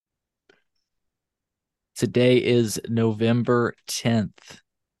Today is November 10th,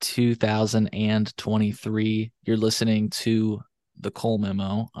 2023. You're listening to the Cole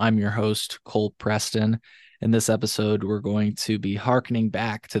Memo. I'm your host, Cole Preston. In this episode, we're going to be hearkening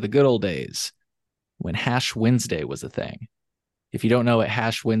back to the good old days when Hash Wednesday was a thing. If you don't know what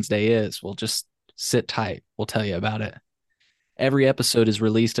Hash Wednesday is, well, just sit tight. We'll tell you about it. Every episode is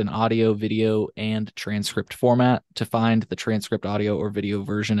released in audio, video, and transcript format. To find the transcript audio or video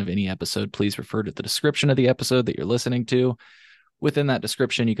version of any episode, please refer to the description of the episode that you're listening to. Within that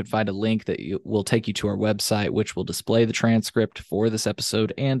description, you can find a link that will take you to our website, which will display the transcript for this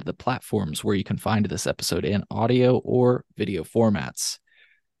episode and the platforms where you can find this episode in audio or video formats.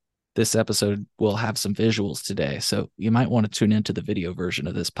 This episode will have some visuals today, so you might want to tune into the video version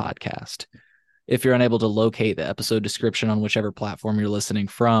of this podcast. If you're unable to locate the episode description on whichever platform you're listening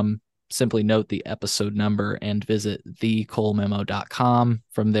from, simply note the episode number and visit thecolememo.com.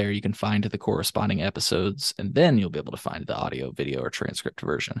 From there, you can find the corresponding episodes, and then you'll be able to find the audio, video, or transcript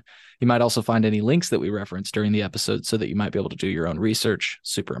version. You might also find any links that we reference during the episode so that you might be able to do your own research.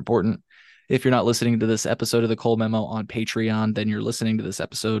 Super important. If you're not listening to this episode of the Cole Memo on Patreon, then you're listening to this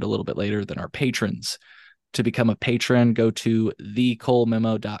episode a little bit later than our patrons. To become a patron, go to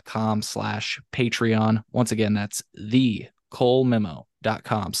thecolememo.com/Patreon. Once again, that's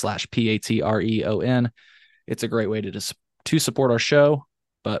thecolememo.com/Patreon. It's a great way to support our show,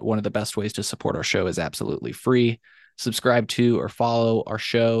 but one of the best ways to support our show is absolutely free. Subscribe to or follow our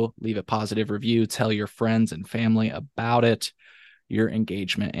show, leave a positive review, tell your friends and family about it. Your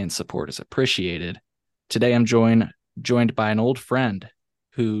engagement and support is appreciated. Today, I'm joined by an old friend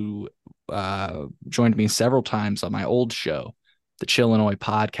who joined me several times on my old show, the Chillinois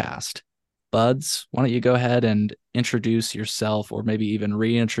podcast. Buds, why don't you go ahead and introduce yourself, or maybe even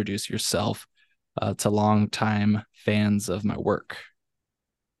reintroduce yourself to longtime fans of my work?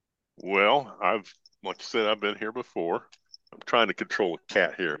 Well, like you said, I've been here before. I'm trying to control a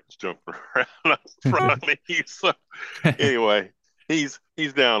cat here. It's jumping around up in front of me. So anyway, he's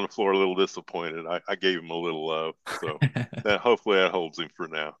down on the floor a little disappointed. I gave him a little love, so hopefully that holds him for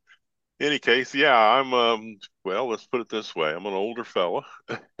now. Any case, yeah, well, let's put it this way. I'm an older fella.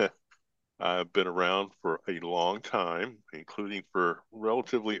 I've been around for a long time, including for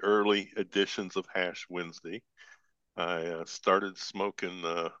relatively early editions of Hash Wednesday. I started smoking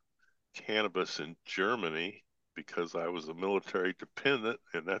cannabis in Germany because I was a military dependent,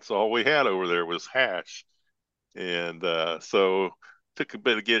 and that's all we had over there was hash. And so took a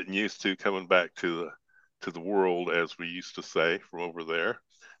bit of getting used to coming back to the world, as we used to say, from over there.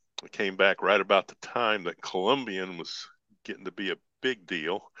 I came back right about the time that Colombian was getting to be a big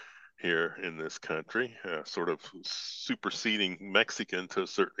deal here in this country, sort of superseding Mexican to a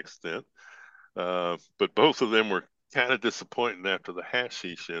certain extent. But both of them were kind of disappointing after the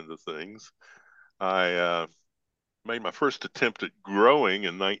hashish end of things. I made my first attempt at growing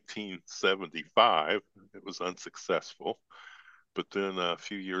in 1975. It was unsuccessful. But then a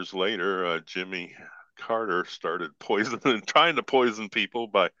few years later, Jimmy Carter started trying to poison people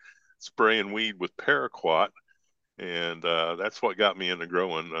by spraying weed with paraquat. And that's what got me into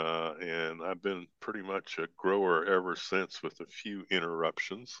growing. And I've been pretty much a grower ever since, with a few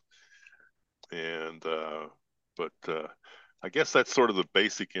interruptions. And but I guess that's sort of the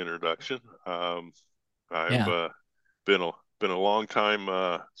basic introduction. I've Yeah. been a long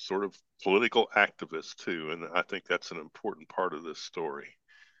time sort of political activist too, and I think that's an important part of this story.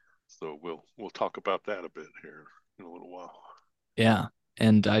 So we'll talk about that a bit here in a little while. Yeah.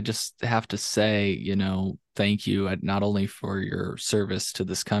 And I just have to say, thank you not only for your service to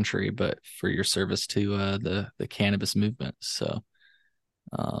this country, but for your service to the cannabis movement. So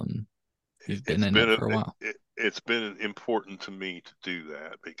um, you've been It's in it been for a while. it's been important to me to do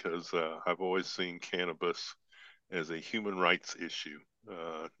that because I've always seen cannabis as a human rights issue.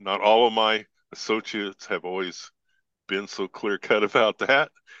 Not all of my associates have always been so clear cut about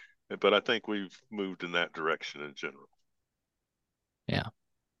that, but I think we've moved in that direction in general. Yeah.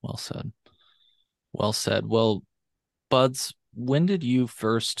 Well said. Well said. Well, Buds, when did you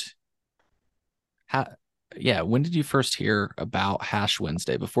first ha when did you first hear about Hash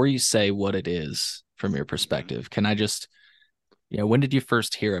Wednesday? Before you say what it is from your Mm-hmm. perspective, can I just, when did you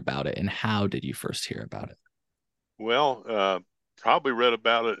first hear about it and how did you first hear about it? Well, probably read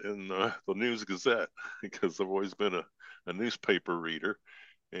about it in the News Gazette because I've always been a newspaper reader,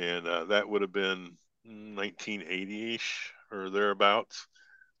 and that would have been 1980-ish or thereabouts.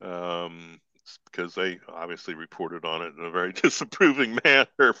 Because they obviously reported on it in a very disapproving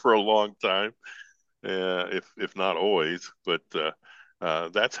manner for a long time, if not always. But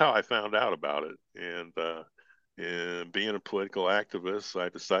that's how I found out about it. And being a political activist, I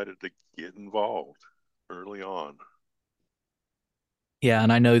decided to get involved. early on. Yeah,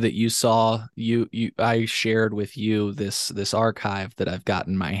 and I know that you saw you I shared with you this archive that I've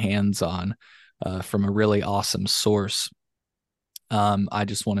gotten my hands on from a really awesome source. I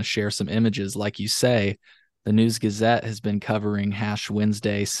just want to share some images. Like you say, the News Gazette has been covering Hash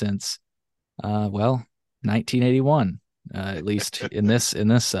Wednesday since well, 1981. At least in this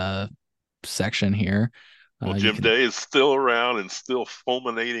section here. Well, You Jim can Day is still around and still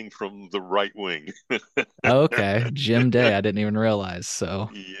fulminating from the right wing. oh, okay, Jim Day. I didn't even realize.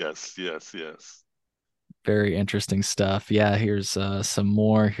 So Yes, yes, yes. very interesting stuff. Yeah, here's some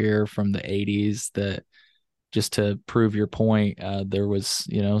more here from the 80s that just to prove your point, there was,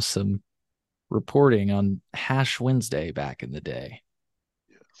 some reporting on Hash Wednesday back in the day.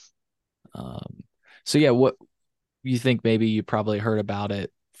 Yes. Um, so yeah, what you think maybe you probably heard about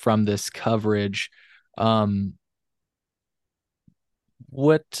it from this coverage. Um,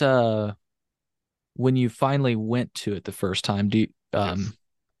 what when you finally went to it the first time, Yes.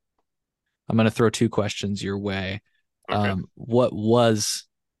 I'm going to throw two questions your way. Okay. What was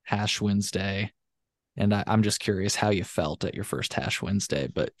Hash Wednesday? And I'm just curious how you felt at your first Hash Wednesday.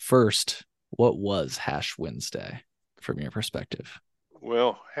 But first, what was Hash Wednesday from your perspective?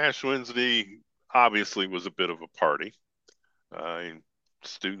 Well, Ash Wednesday obviously was a bit of a party. Uh,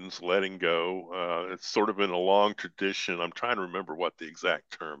 Students letting go. It's sort of been a long tradition. I'm trying to remember what the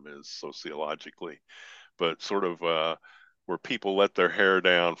exact term is sociologically, but sort of where people let their hair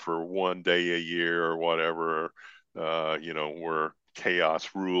down for one day a year or whatever, where chaos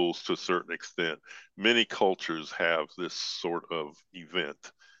rules to a certain extent. Many cultures have this sort of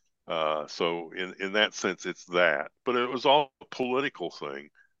event. So in that sense, it's that. But it was all a political thing,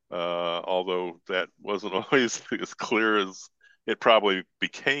 although that wasn't always as clear as it probably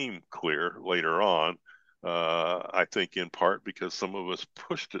became clear later on. I think in part because some of us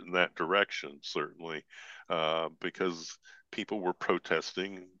pushed it in that direction, certainly, because people were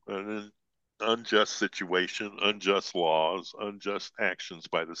protesting an unjust situation, unjust laws, unjust actions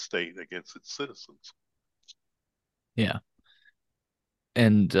by the state against its citizens. Yeah.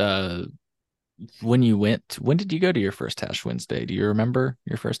 And when you went, when did you go to your first Hash Wednesday? Do you remember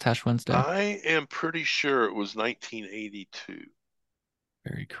your first Hash Wednesday? I am pretty sure it was 1982.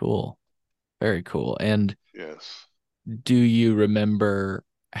 Very cool. Very cool. And Yes. do you remember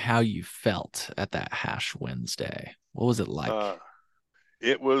how you felt at that Hash Wednesday? What was it Uh, like?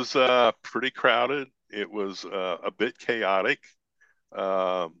 it was pretty crowded. It was a bit chaotic.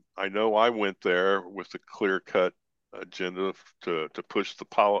 I know I went there with a clear-cut agenda to push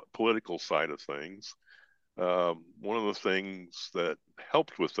the political side of things. One of the things that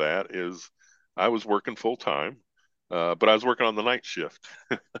helped with that is I was working full time, but I was working on the night shift.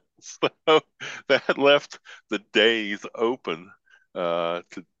 So that left the days open to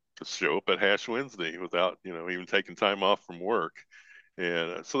show up at Hash Wednesday without, even taking time off from work.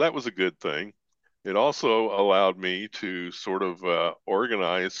 And so that was a good thing. It also allowed me to sort of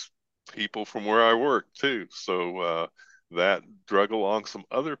organize people from where I work too. So that drug along some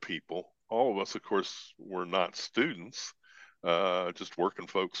other people. All of us, of course, were not students, just working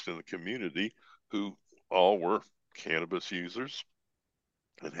folks in the community who all were cannabis users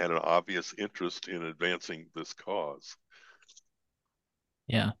and had an obvious interest in advancing this cause.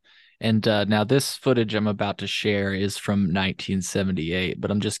 Yeah. And now this footage I'm about to share is from 1978,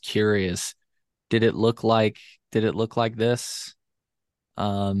 but I'm just curious, did it look like did it look like this?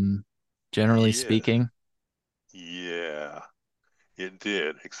 Um, Generally Yeah, speaking? yeah, it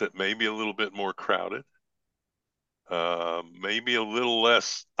did, except maybe a little bit more crowded, maybe a little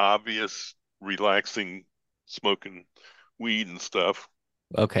less obvious, relaxing, smoking weed and stuff.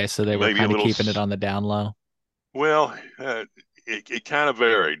 Okay, so they were Maybe a kind of little, keeping it on the down low. well, it kind of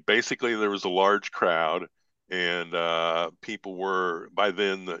varied. Basically, there was a large crowd, and people were by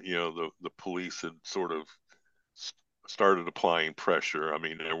then. The police had sort of started applying pressure. I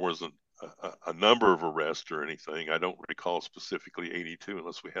mean, there wasn't a number of arrests or anything. I don't recall specifically 82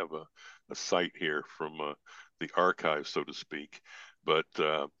 unless we have a site here from the archive, so to speak. But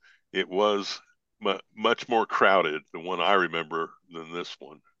it was much more crowded, the one I remember, than this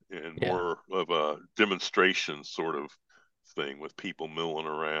one, and Yeah. more of a demonstration sort of thing with people milling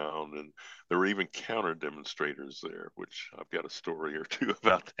around. And there were even counter demonstrators there, which I've got a story or two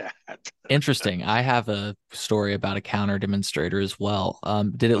about that. Interesting. I have a story about a counter demonstrator as well.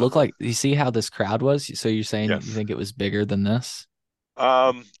 Did it look Uh-huh. like you see how this crowd was? So you're saying you Yes. think it was bigger than this?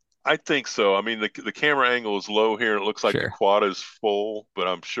 Um, I think so. I mean, the camera angle is low here. It looks like the Sure. quad is full, but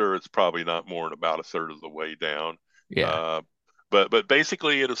I'm sure it's probably not more than about a third of the way down. Yeah. Uh, but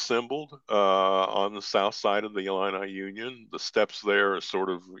basically it assembled on the south side of the Illini Union. The steps there are sort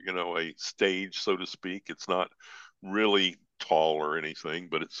of, a stage, so to speak. It's not really tall or anything,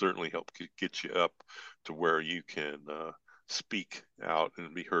 but it certainly helped get you up to where you can speak out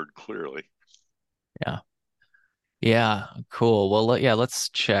and be heard clearly. Yeah. Yeah, cool. Well, yeah, let's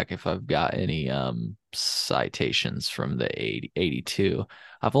check if I've got any citations from the 82.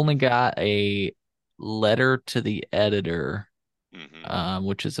 I've only got a letter to the editor, Hmm.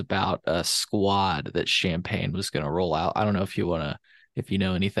 which is about a squad that Champagne was going to roll out. I don't know if you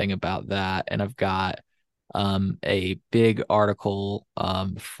know anything about that. And I've got a big article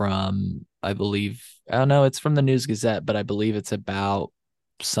from, I believe, I don't know, it's from the News Gazette, but I believe it's about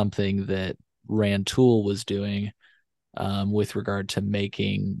something that Rantoul was doing with regard to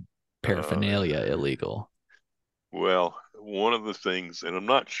making paraphernalia Uh, illegal. well, one of the things, and I'm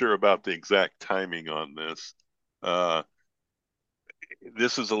not sure about the exact timing on this, uh,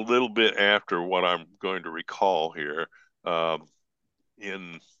 this is a little bit after what I'm going to recall here. Um,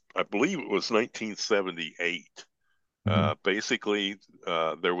 in, I believe it was 1978. Mhm. Basically,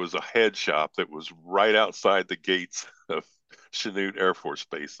 there was a head shop that was right outside the gates of Chanute Air Force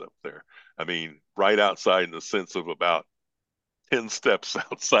Base up there. I mean, right outside in the sense of about 10 steps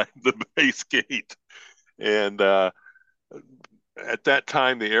outside the base gate. And at that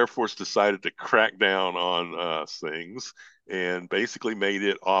time, the Air Force decided to crack down on things and basically made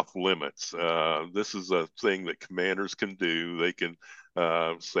it off limits. This is a thing that commanders can do. They can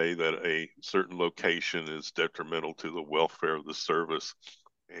say that a certain location is detrimental to the welfare of the service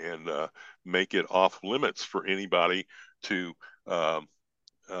and make it off limits for anybody to um,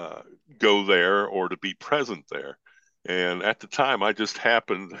 uh, go there or to be present there. And at the time, I just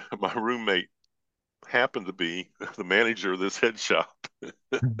happened, my roommate happened to be the manager of this head shop.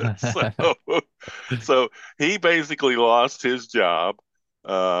 so, so he basically lost his job,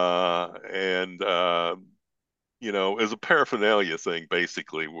 and as a paraphernalia thing,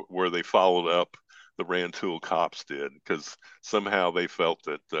 basically, where they followed up the Rantoul cops did, because somehow they felt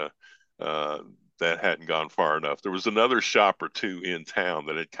that uh, that hadn't gone far enough. There was another shop or two in town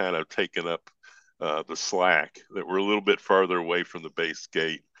that had kind of taken up the slack, that were a little bit farther away from the base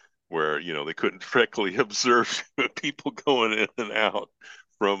gate, where they couldn't directly observe people going in and out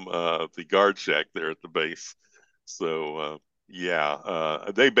from the guard shack there at the base. So yeah,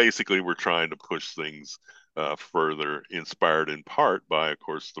 they basically were trying to push things further, inspired in part by, of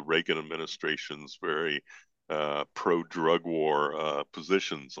course, the Reagan administration's very pro-drug war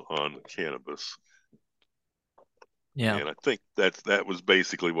positions on cannabis. Yeah. And I think that was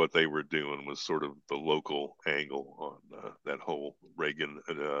basically what they were doing, was sort of the local angle on that whole Reagan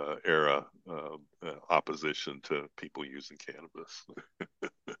era opposition to people using cannabis.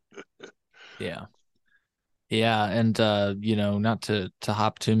 Yeah. Yeah, and not to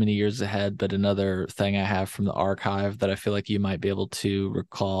hop too many years ahead, but another thing I have from the archive that I feel like you might be able to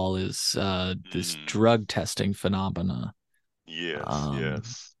recall is this Mm, drug testing phenomena. yes, Um,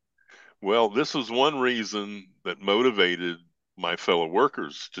 yes. Well, this was one reason that motivated my fellow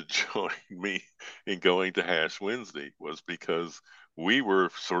workers to join me in going to Hash Wednesday, was because we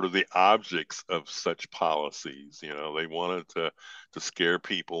were sort of the objects of such policies. They wanted to scare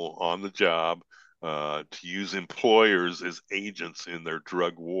people on the job, to use employers as agents in their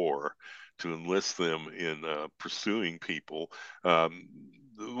drug war, to enlist them in pursuing people. Um,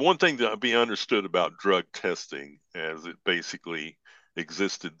 the one thing to be understood about drug testing, as it basically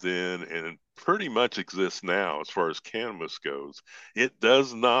existed then and pretty much exists now as far as cannabis goes, it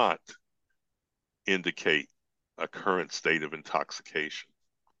does not indicate a current state of intoxication.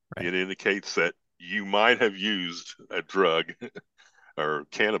 right. It indicates that you might have used a drug, or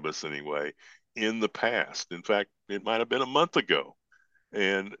cannabis anyway, in the past. In fact, it might have been a month ago.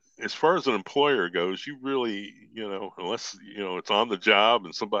 And as far as an employer goes, you really, unless, it's on the job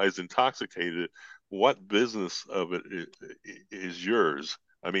and somebody's intoxicated, what business of it is yours?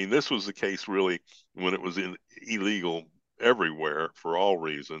 I mean, this was the case really when it was illegal everywhere for all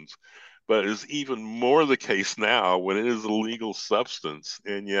reasons, but is even more the case now when it is a legal substance.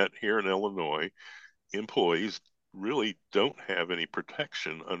 And yet here in Illinois, employees really don't have any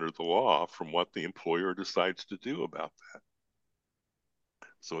protection under the law from what the employer decides to do about that.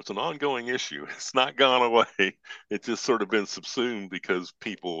 So it's an ongoing issue. It's not gone away. It's just sort of been subsumed because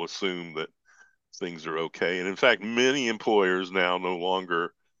people assume that things are okay. And in fact, many employers now no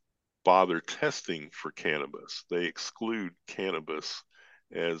longer bother testing for cannabis. They exclude cannabis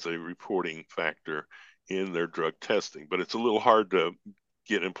as a reporting factor in their drug testing. But it's a little hard to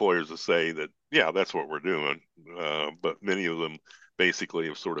get employers to say that, yeah, that's what we're doing. But many of them basically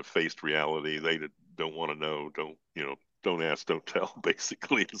have sort of faced reality. They don't want to know, don't, don't ask, don't tell.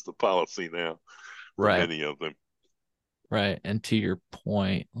 Basically, is the policy now for Right. many of them. Right. And to your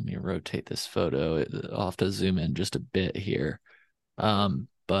point, let me rotate this photo. I'll have to zoom in just a bit here.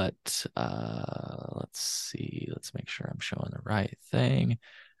 But let's see. Let's make sure I'm showing the right thing.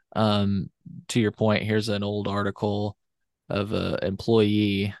 Um, to your point, here's an old article of a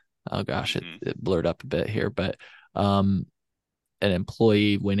employee. Oh gosh, Mm-hmm. it blurred up a bit here, but um, an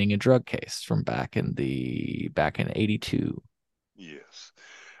employee winning a drug case from back in 82. Yes.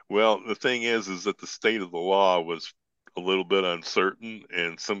 Well, the thing is that the state of the law was a little bit uncertain,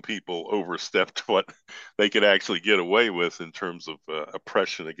 and some people overstepped what they could actually get away with in terms of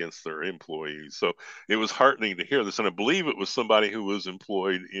oppression against their employees. So it was heartening to hear this, and I believe it was somebody who was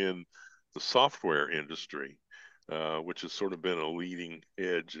employed in the software industry, which has sort of been a leading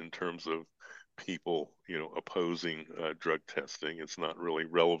edge in terms of people, opposing drug testing. It's not really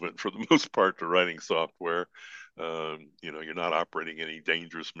relevant for the most part to writing software. You're not operating any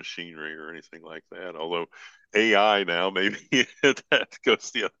dangerous machinery or anything like that. Although AI now, maybe that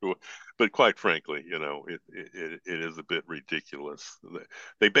goes the other way. But quite frankly, it is a bit ridiculous.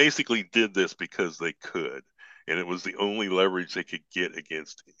 They basically did this because they could. And it was the only leverage they could get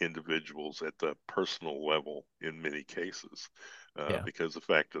against individuals at the personal level in many cases. Yeah. Because the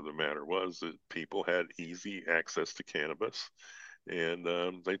fact of the matter was that people had easy access to cannabis, and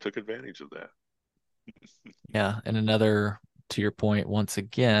they took advantage of that. Yeah. And another, to your point, once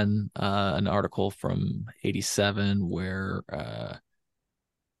again, an article from 87 where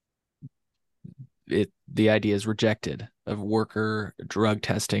the idea is rejected of worker drug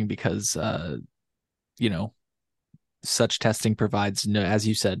testing because you know such testing provides no, as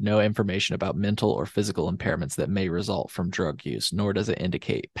you said, no information about mental or physical impairments that may result from drug use, nor does it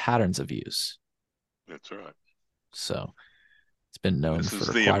indicate patterns of use. That's right. So it's been And known this is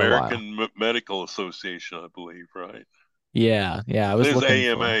for the quite a while. American Medical Association, I believe, right? Yeah, yeah, I It was says looking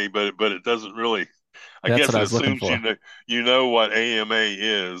for. AMA, but it doesn't really. I That's what guess I it was looking assumes for. you know what AMA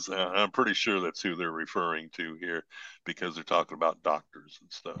is. I'm pretty sure that's who they're referring to here because they're talking about doctors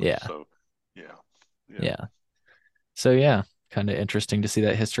and stuff. Yeah, So, yeah, yeah. yeah. So yeah, kind of interesting to see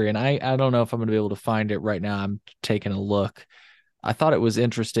that history. And I don't know if I'm going to be able to find it right now. I'm taking a look. I thought it was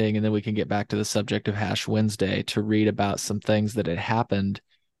interesting, and then we can get back to the subject of Hash Wednesday to read about some things that had happened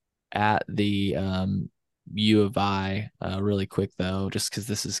at the U of I really quick though, just because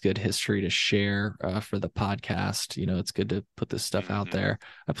this is good history to share for the podcast. It's good to put this stuff out Hmm. there.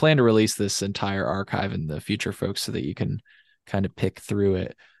 I plan to release this entire archive in the future, folks, so that you can kind of pick through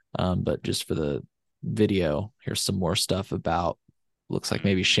it. But just for the video, here's some more stuff about looks like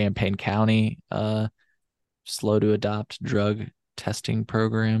maybe Hmm. Champaign County slow to adopt drug testing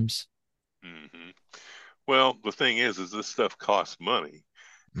programs. Hmm. Well, the thing is this stuff costs money,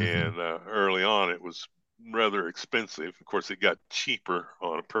 Hmm. and early on it was rather expensive. Of course, it got cheaper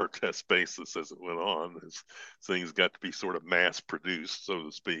on a per test basis as it went on, as things got to be sort of mass produced, so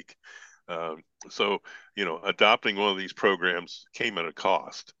to speak. So, adopting one of these programs came at a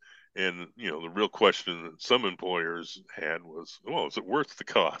cost. And, the real question that some employers had was, well, is it worth the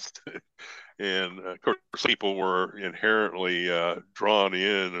cost? And of course, people were inherently drawn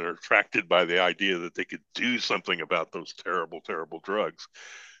in or attracted by the idea that they could do something about those terrible, terrible drugs.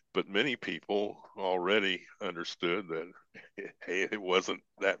 But many people already understood that, hey, it wasn't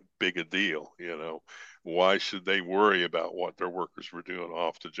that big a deal. Why should they worry about what their workers were doing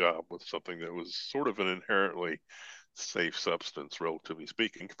off the job with something that was sort of an inherently safe substance, relatively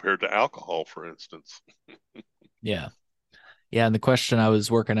speaking, compared to alcohol, for instance? Yeah. Yeah, and the question I was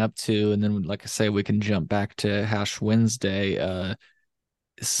working up to, and then like I say, we can jump back to Hash Wednesday.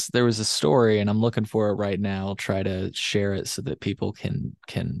 There was a story, and I'm looking for it right now. I'll try to share it so that people can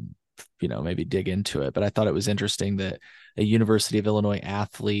maybe dig into it. But I thought it was interesting that a University of Illinois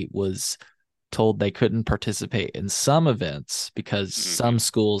athlete was told they couldn't participate in some events because some Hmm.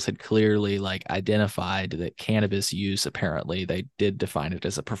 schools had clearly like identified that cannabis use, apparently they did define it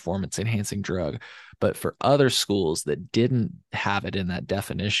as a performance enhancing drug, but for other schools that didn't have it in that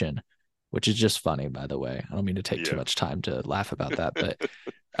definition, which is just funny, by the way, I don't mean to take too Yeah. much time to laugh about that, but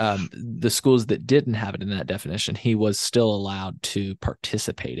the schools that didn't have it in that definition, he was still allowed to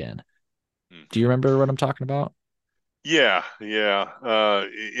participate in. Do you Hmm. remember what I'm talking about? Yeah, yeah.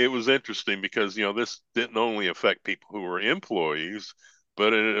 It was interesting because, this didn't only affect people who were employees,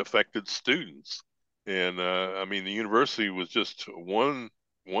 but it affected students. And I mean, the university was just one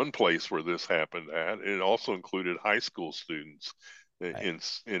place where this happened at. It also included high school students Right.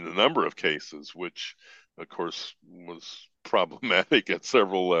 in a number of cases, which of course was problematic at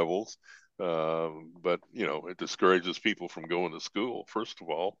several levels. But it discourages people from going to school, first of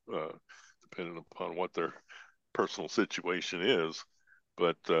all, depending upon what they're personal situation is.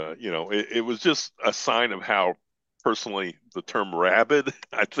 But it was just a sign of how personally the term rabid,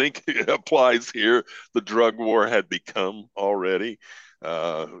 I think, applies here. The drug war had become already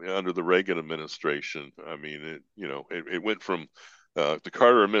under the Reagan administration. I mean, it went from the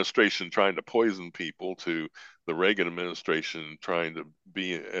Carter administration trying to poison people to the Reagan administration trying to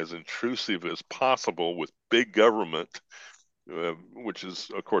be as intrusive as possible with big government, which is,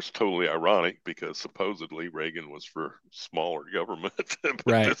 of course, totally ironic because supposedly Reagan was for smaller government, but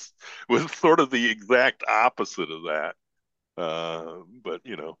Right. this was sort of the exact opposite of that. But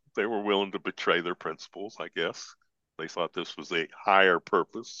they were willing to betray their principles, I guess. They thought this was a higher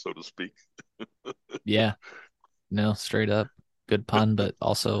purpose, so to speak. Yeah. No, straight up. Good pun, but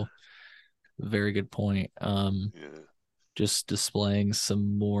also very good point. Yeah, Just displaying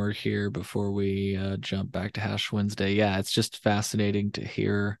some more here before we jump back to Hash Wednesday. Yeah, it's just fascinating to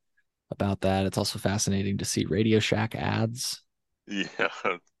hear about that. It's also fascinating to see Radio Shack ads. yeah.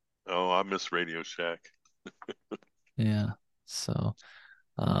 Oh, I miss Radio Shack. Yeah. So,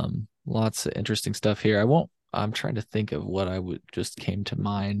 lots of interesting stuff here. I'm trying to think of what I would just came to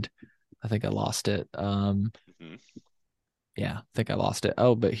mind. I think I lost it. Hmm. Yeah, I think I lost it.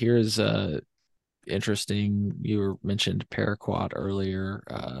 Oh, but here's interesting. Mentioned paraquat earlier.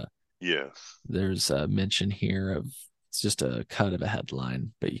 Yes. There's a mention here of it's just a cut of a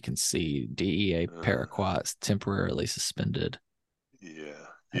headline, but you can see DEA Uh, paraquat temporarily suspended yeah.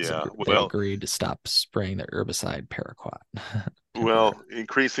 as Yeah. they've Well, agreed to stop spraying the herbicide paraquat temporarily.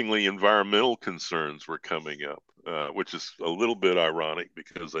 increasingly environmental concerns were coming up, which is a little bit ironic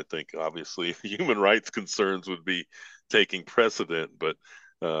because I think obviously human rights concerns would be taking precedent, but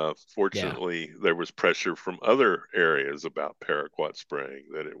Yeah, fortunately there was pressure from other areas about paraquat spraying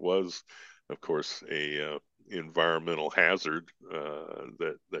that it was, of course, a environmental hazard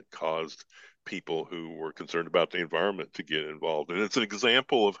that caused people who were concerned about the environment to get involved. And it's an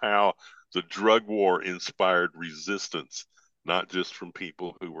example of how the drug war inspired resistance, not just from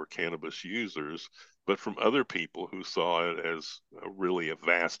people who were cannabis users, but from other people who saw it as really a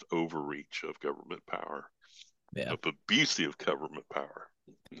vast overreach of government power, yeah, of abusive government power.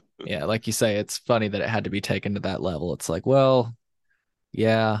 yeah. Like you say, it's funny that it had to be taken to that level. It's like, well,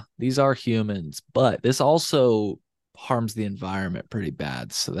 yeah, these are humans, but this also harms the environment pretty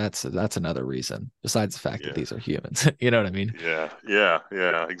bad. So that's another reason, besides the fact that Yeah, these are humans. You know what I mean? yeah,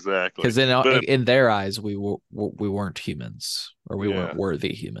 exactly. Because But in their eyes, we weren't humans, or we weren't yeah,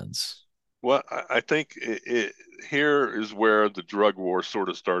 worthy humans. well, I think here is where the drug war sort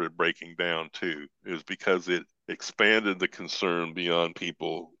of started breaking down too, is because it expanded the concern beyond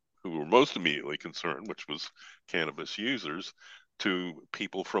people who were most immediately concerned, which was cannabis users, to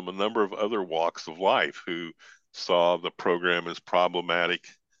people from a number of other walks of life who saw the program as problematic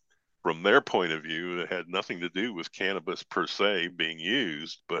from their point of view. It had nothing to do with cannabis per se being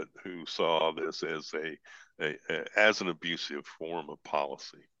used, but who saw this as as an abusive form of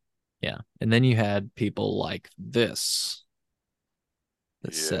policy. Yeah, and then you had people like this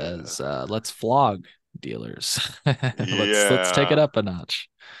that Yeah. says, "Let's flog dealers. Let's take it Yeah, up a notch."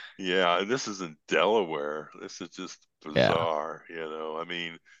 yeah. This is in Delaware. This is just Yeah, bizarre. I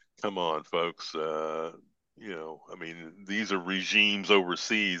mean, come on, folks. I mean, these are regimes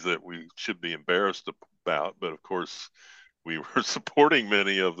overseas that we should be embarrassed about, but of course, we were supporting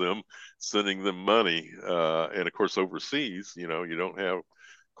many of them, sending them money, and of course, overseas, you don't have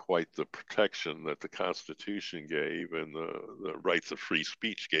quite the protection that the Constitution gave and the rights of free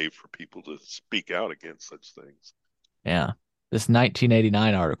speech gave for people to speak out against such things. yeah. This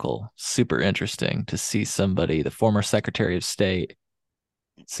 1989 article, super interesting to see somebody, the former Secretary of State,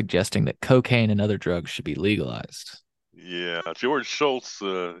 suggesting that cocaine and other drugs should be legalized. Yeah, George Shultz,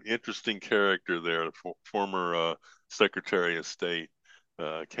 interesting character there, the former Secretary of State,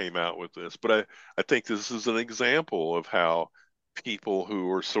 came out with this. But I think this is an example of how people who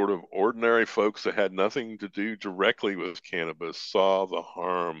were sort of ordinary folks that had nothing to do directly with cannabis saw the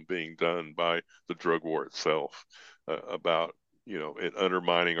harm being done by the drug war itself, about, it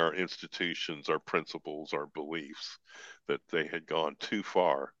undermining our institutions, our principles, our beliefs, that they had gone too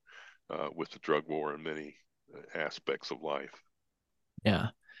far with the drug war in many aspects of life. Yeah.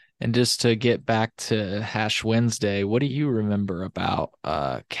 And just to get back to Hash Wednesday, what do you remember about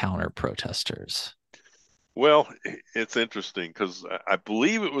counter protesters? Well, it's interesting because I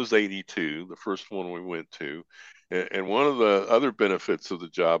believe it was 82, the first one we went to. And one of the other benefits of the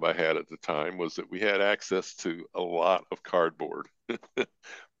job I had at the time was that we had access to a lot of cardboard,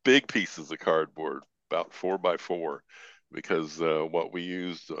 big pieces of cardboard, about 4 by 4, because what we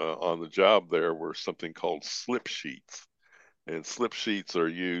used on the job there were something called slip sheets. And slip sheets are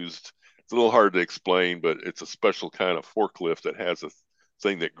used it's a little hard to explain, but it's a special kind of forklift that has a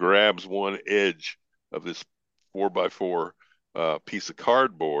thing that grabs one edge of this 4x4 piece of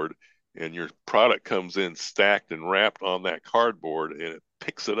cardboard, and your product comes in stacked and wrapped on that cardboard, and it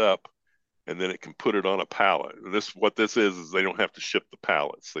picks it up, and then it can put it on a pallet. This what this is they don't have to ship the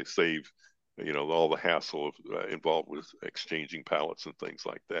pallets. They save all the hassle involved with exchanging pallets and things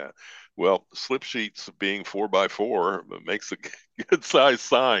like that. Well, slip sheets being 4x4 makes a good size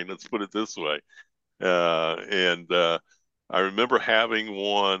sign. Let's put it this way. And I remember having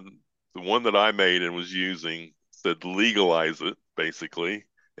one, the one that I made and was using said legalize it, basically.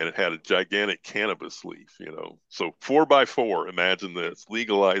 And it had a gigantic cannabis leaf, So 4x4, imagine this,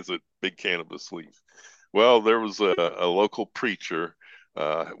 legalize it, big cannabis leaf. Well, there was a local preacher,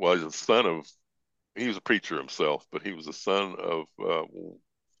 well, he was a preacher himself, but he was a son of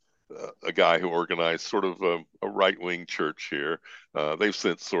a guy who organized sort of a right wing church here. They've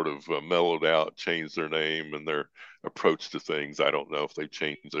since sort of mellowed out, changed their name and their approach to things. I don't know if they've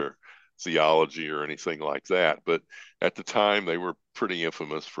changed their theology or anything like that, but at the time they were pretty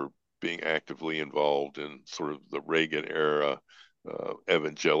infamous for being actively involved in sort of the Reagan era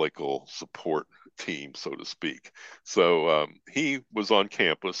evangelical support team, so to speak. So he was on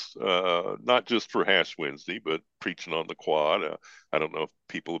campus, not just for Hash Wednesday, but preaching on the quad. I don't know if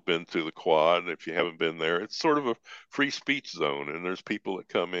people have been to the quad. If you haven't been there, it's sort of a free speech zone, and there's people that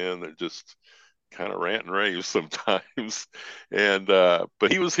come in that just kind of rant and rave sometimes. And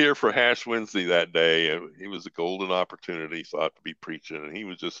but he was here for Hash Wednesday that day, and it was a golden opportunity, thought, to be preaching, and he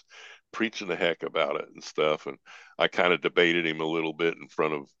was just preaching the heck about it and stuff. And I kind of debated him a little bit in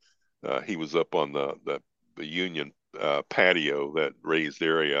front of. He was up on the Union patio, that raised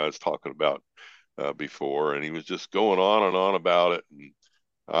area I was talking about before, and he was just going on and on about it. And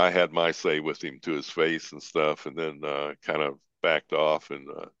I had my say with him to his face and stuff, and then kind of backed off and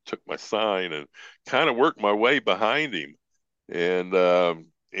took my sign and kind of worked my way behind him. And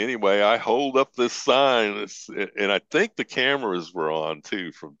anyway, I hold up this sign, and I think the cameras were on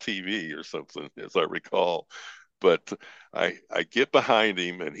too from TV or something, as I recall. But I get behind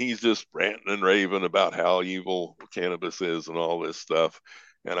him, and he's just ranting and raving about how evil cannabis is and all this stuff.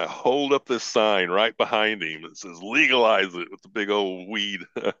 And I hold up this sign right behind him that says legalize it, with the big old weed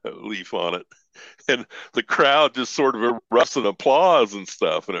leaf on it. And the crowd just sort of erupts in applause and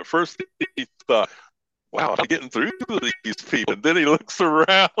stuff. And at first he thought, wow, I'm getting through to these people. And then he looks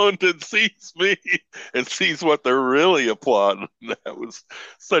around and sees me and sees what they're really applauding. That was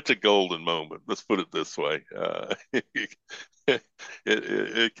such a golden moment. Let's put it this way.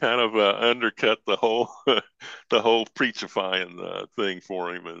 It kind of undercut the whole the whole preachifying thing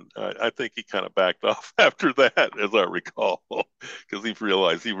for him, and I think he kind of backed off after that, as I recall, because he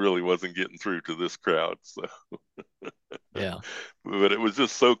realized he really wasn't getting through to this crowd. So, Yeah. but it was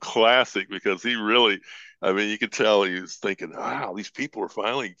just so classic because he really, I mean, you could tell he was thinking, wow, these people are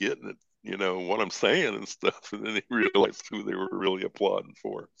finally getting it, what I'm saying and stuff. And then he realized who they were really applauding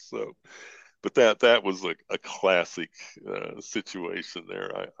for. So, but that was a classic situation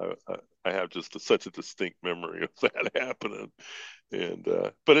there. I have just such a distinct memory of that happening. And,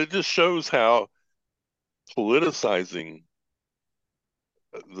 but it just shows how politicizing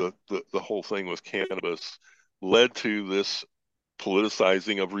the whole thing with cannabis led to this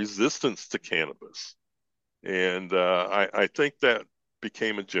politicizing of resistance to cannabis. And I think that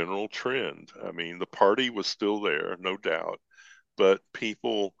became a general trend. I mean, the party was still there, no doubt, but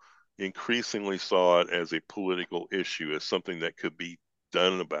people increasingly saw it as a political issue, as something that could be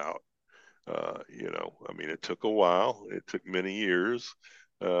done about. I mean, it took a while, it took many years,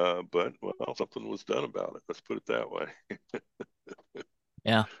 but well, something was done about it. Let's put it that way.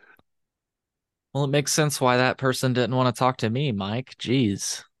 Yeah. Well, it makes sense why that person didn't want to talk to me, Mike.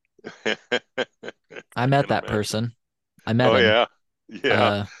 Jeez. I I met can that imagine. person. I met Oh him. yeah,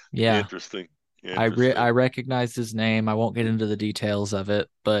 yeah. Yeah. Interesting. I Interesting. recognized his name. I won't get into the details of it,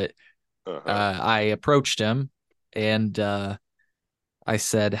 but Uh-huh. I approached him and I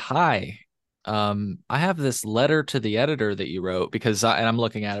said, "Hi. I have this letter to the editor that you wrote and I'm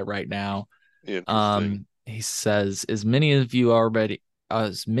looking at it right now. Interesting. He says, as many of you already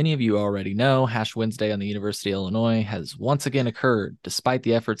know, Hash Wednesday on the University of Illinois has once again occurred, despite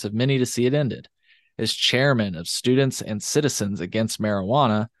the efforts of many to see it ended. As chairman of Students and Citizens Against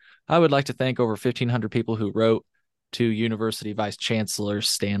Marijuana, I would like to thank over 1,500 people who wrote to University Vice Chancellor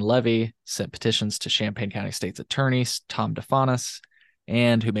Stan Levy, sent petitions to Champaign County State's Attorney Tom DeFanis,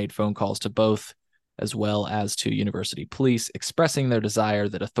 and who made phone calls to both, as well as to university police, expressing their desire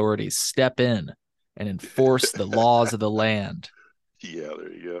that authorities step in and enforce the laws of the land." Yeah,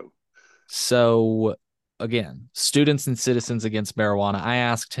 there you go. So, again, Students and Citizens Against Marijuana. I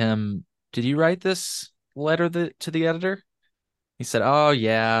asked him did you write this letter to the editor? He said, oh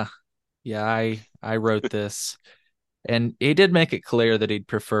yeah, yeah, I wrote this. And he did make it clear that he'd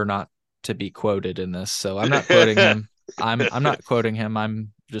prefer not to be quoted in this. So I'm not quoting him. I'm not quoting him.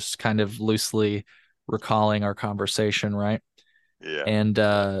 I'm just kind of loosely recalling our conversation, right? Yeah. And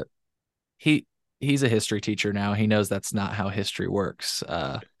Yeah. he he's a history teacher now. He knows that's not how history works.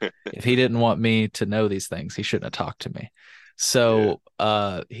 If he didn't want me to know these things, he shouldn't have talked to me. Yeah. So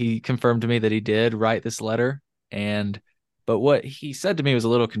he confirmed to me that he did write this letter, and but what he said to me was a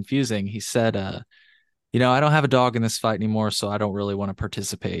little confusing. He said, I don't have a dog in this fight anymore, so I don't really want to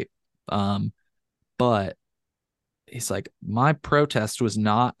participate. Um, but he's like, my protest was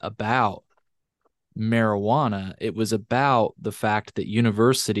not about marijuana. It was about the fact that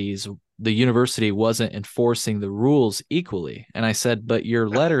the university wasn't enforcing the rules equally. And I said, but your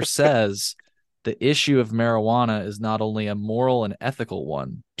letter says the issue of marijuana is not only a moral and ethical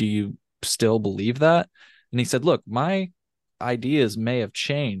one. Do you still believe that? And he said, look, my ideas may have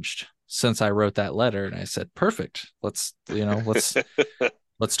changed since I wrote that letter. And I said, perfect. Let's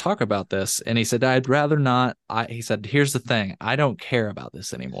talk about this. And he said, I'd rather not. He said, here's the thing. I don't care about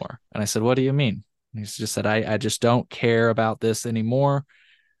this anymore. And I said, what do you mean? And he just said, I just don't care about this anymore.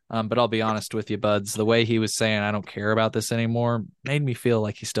 But I'll be honest with you, buds, the way he was saying, I don't care about this anymore made me feel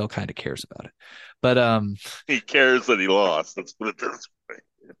like he still kind of cares about it. But, He cares that he lost. Let's put it this way.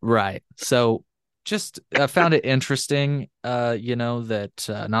 right. So just I found it interesting,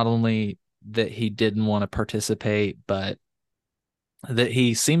 that not only that he didn't want to participate, but that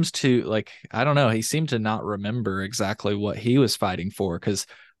he seems to like I don't know, he seemed to not remember exactly what he was fighting for because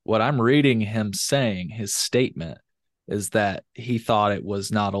what I'm reading him saying, his statement is that he thought it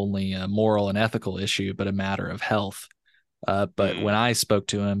was not only a moral and ethical issue but a matter of health. But when Hmm. I spoke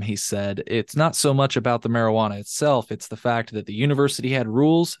to him, he said it's not so much about the marijuana itself, it's the fact that the university had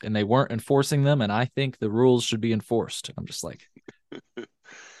rules and they weren't enforcing them, and I think the rules should be enforced. I'm just like,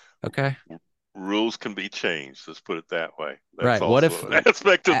 okay, Rules can be changed. Let's put it that way. That's right. What if also an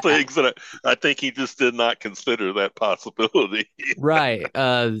aspect of things that I think he just did not consider that possibility. Right.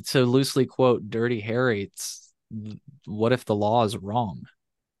 To loosely quote Dirty Harry, it's what if the law is wrong?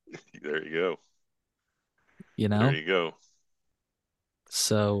 There you go. You There know? you go.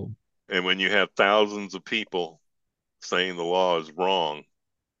 So And when you have thousands of people saying the law is wrong,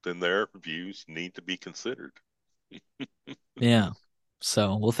 then their views need to be considered. yeah.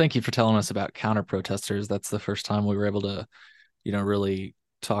 So well, thank you for telling us about counter protesters. That's the first time we were able to, really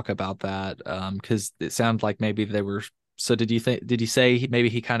talk about that. Because it sounded like maybe they were. So did you say maybe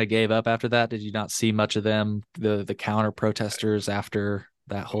he kind of gave up after that? Did you not see much of them, the counter protesters after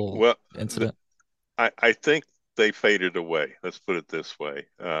that whole Well, incident? I think they faded away. Let's put it this way.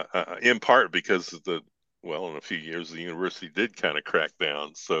 In part because well, in a few years, the university did kind of crack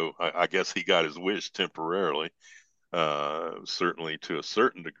down. So I guess he got his wish temporarily, certainly to a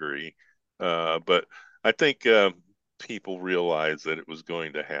certain degree. But I think people realized that it was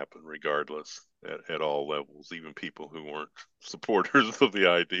going to happen regardless at all levels, even people who weren't supporters of the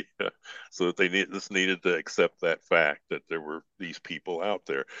idea. So that just needed to accept that fact that there were these people out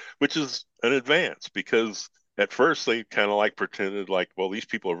there, which is an advance because at first they kind of like pretended like, well, these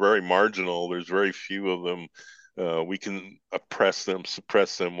people are very marginal. There's very few of them. We can oppress them,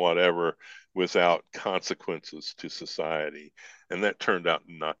 suppress them, whatever, without consequences to society. And that turned out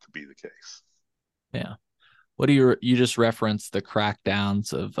not to be the case. Yeah. What do you just referenced the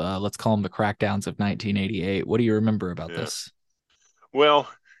crackdowns of let's call them the crackdowns of 1988. What do you remember about Yeah. this? Well,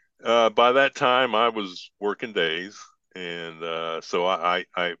 by that time I was working days. And so I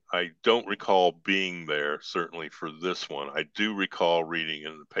don't recall being there, certainly for this one. I do recall reading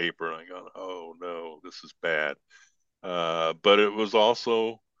in the paper and I go, oh no, this is bad. But it was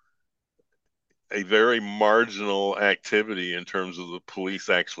also a very marginal activity in terms of the police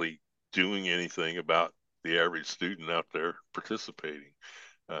actually doing anything about the average student out there participating.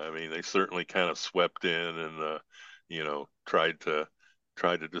 I mean, they certainly kind of swept in and tried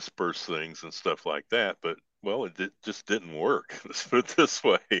to disperse things and stuff like that. But well, just didn't work. Let's put it this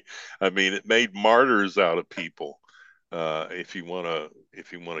way. I mean, it made martyrs out of people. If you want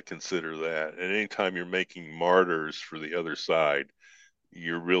to consider that, and anytime you're making martyrs for the other side,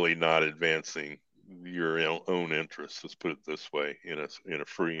 you're really not advancing your own interests. Let's put it this way: in a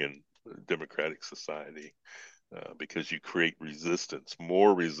free and democratic society, because you create resistance,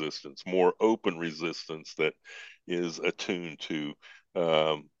 more open resistance that is attuned to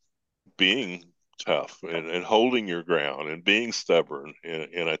um, being tough and holding your ground and being stubborn.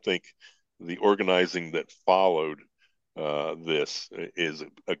 And I think the organizing that followed this is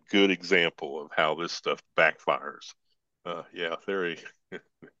a good example of how this stuff backfires. Yeah, very.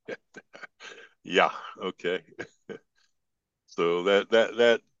 Yeah, okay. So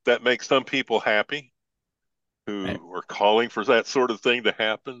that makes some people happy Right. who are calling for that sort of thing to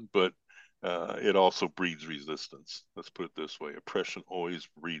happen, but it also breeds resistance. Let's put it this way: oppression always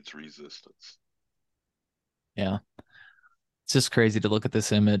breeds resistance. Yeah. It's just crazy to look at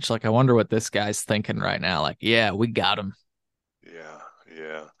this image. Like, I wonder what this guy's thinking right now. Like, yeah, we got him. Yeah,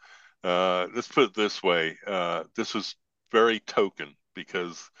 yeah. Let's put it this way. This was very token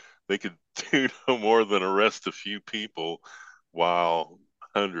because they could do no more than arrest a few people while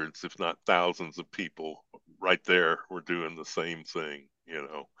hundreds, if not thousands of people right there were doing the same thing, you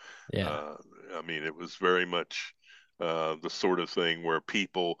know. Yeah. Uh, I mean, it was very much the sort of thing where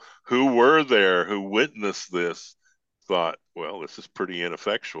people who were there, who witnessed this, thought, well, this is pretty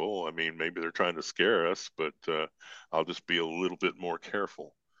ineffectual. I mean, maybe they're trying to scare us, but I'll just be a little bit more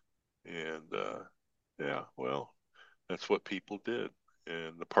careful. And yeah, well, that's what people did.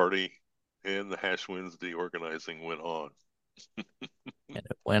 And the party and the Hash Wednesday organizing went on. And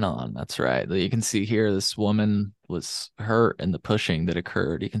it went on. That's right. You can see here this woman was hurt in the pushing that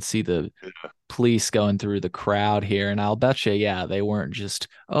occurred. You can see the Yeah, police going through the crowd here. And I'll bet you, yeah, they weren't just,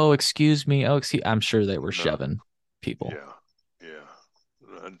 oh, excuse me. Oh, excuse. I'm sure they were no, shoving people. yeah,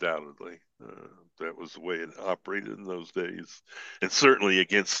 yeah, undoubtedly. That was the way it operated in those days. And certainly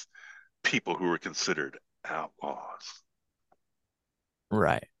against people who were considered outlaws.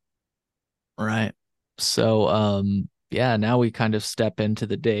 Right. Right. So, yeah, now we kind of step into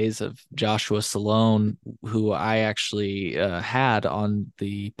the days of Joshua Salone, who I actually had on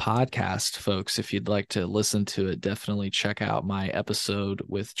the podcast, folks. If you'd like to listen to it, definitely check out my episode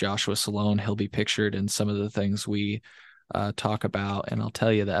with Joshua Salone. He'll be pictured in some of the things we talk about, and I'll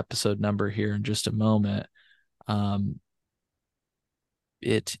tell you the episode number here in just a moment. Um,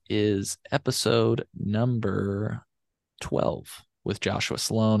 it is episode number 12 with Joshua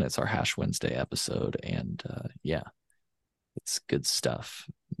Sloan. It's our Hash Wednesday episode. And yeah, it's good stuff.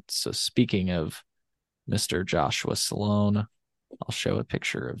 So, speaking of Mr. Joshua Sloan, I'll show a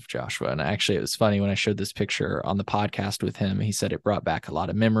picture of Joshua. And actually, it was funny when I showed this picture on the podcast with him. He said it brought back a lot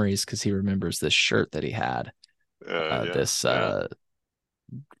of memories because he remembers this shirt that he had. Yeah, This yeah,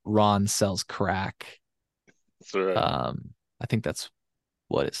 Ron sells crack. that's all right. I think that's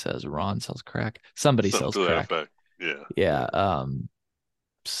what it says. Ron sells crack. Somebody Something sells to that crack. effect. Yeah, Yeah. yeah,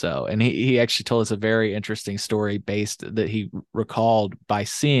 So, and he actually told us a very interesting story based that he recalled by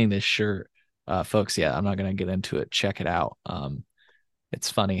seeing this shirt. Folks, yeah, I'm not going to get into it. Check it out. It's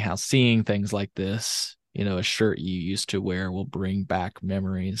funny how seeing things like this, a shirt you used to wear will bring back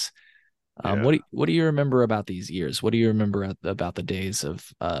memories. yeah. What do you remember about these years? What do you remember about the days of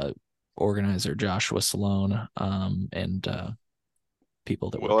organizer Joshua Salone and people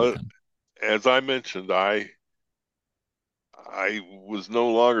that worked with Well, him? as I mentioned, I was no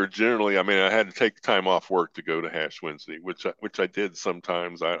longer generally. I mean, I had to take time off work to go to Hash Wednesday, which I did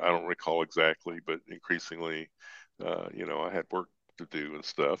sometimes. I don't recall exactly, but increasingly, I had work to do and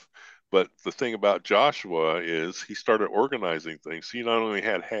stuff. But the thing about Joshua is he started organizing things. So you not only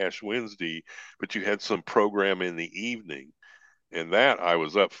had Hash Wednesday, but you had some program in the evening, and that I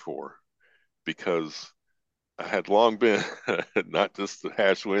was up for because I had long been not just the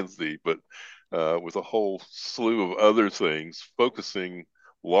Hash Wednesday, but with a whole slew of other things, focusing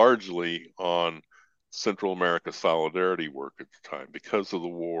largely on Central America solidarity work at the time because of the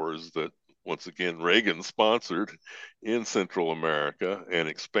wars that, once again, Reagan sponsored in Central America and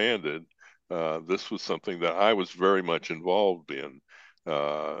expanded. This was something that I was very much involved in.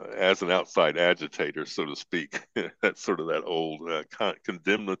 As an outside agitator, so to speak. That's sort of that old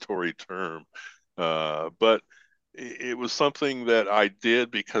condemnatory term. But it was something that I did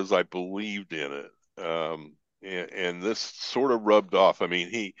because I believed in it. And this sort of rubbed off. I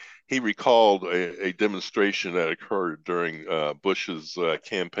mean, he recalled a demonstration that occurred during Bush's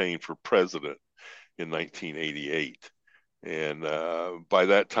campaign for president in 1988. And by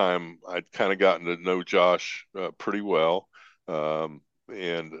that time, I'd kind of gotten to know Josh pretty well.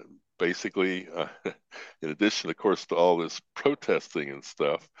 And basically, in addition, of course, to all this protesting and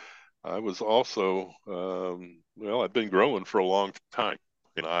stuff, I was also, well, I've been growing for a long time.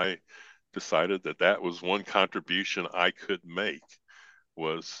 And I decided that that was one contribution I could make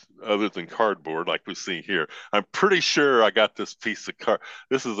was other than cardboard, like we see here. I'm pretty sure I got this piece of card.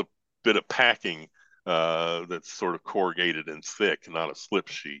 This is a bit of packing that's sort of corrugated and thick, not a slip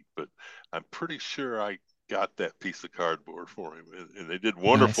sheet, but I'm pretty sure I got that piece of cardboard for him, and they did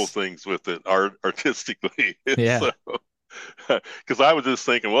wonderful Nice. things with it artistically. So, Yeah. because I was just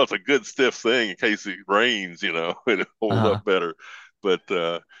thinking, well, it's a good stiff thing in case it rains, it'll hold Uh, up better. But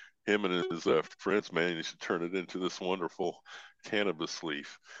him and his friends managed to turn it into this wonderful cannabis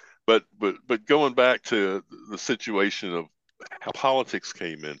leaf. But going back to the situation of how politics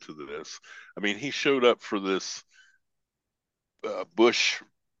came into this, I mean, he showed up for this Bush.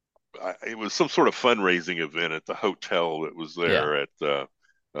 It was some sort of fundraising event at the hotel that was Yeah. there at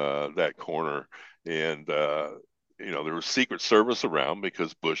that corner, and there was Secret Service around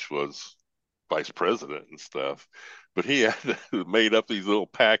because Bush was vice president and stuff. But he had made up these little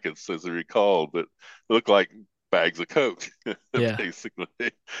packets, as I recall, that looked like bags of coke, Yeah. basically,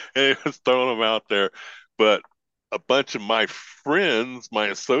 and he was throwing them out there. But a bunch of my friends, my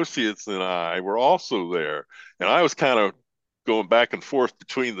associates, and I were also there, and I was kind of going back and forth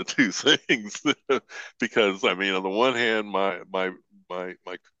between the two things because I mean, on the one hand, my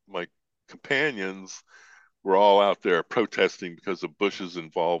companions were all out there protesting because of Bush's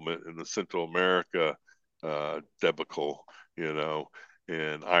involvement in the Central America debacle, you know,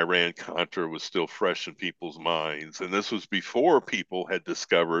 and Iran Contra was still fresh in people's minds, and this was before people had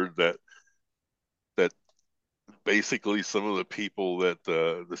discovered that basically some of the people that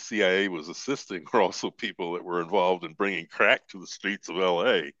the CIA was assisting were also people that were involved in bringing crack to the streets of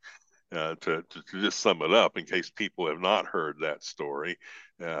LA. To just sum it up, in case people have not heard that story,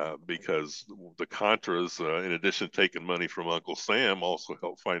 because the Contras, in addition to taking money from Uncle Sam, also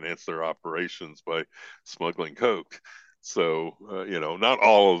helped finance their operations by smuggling coke. So, not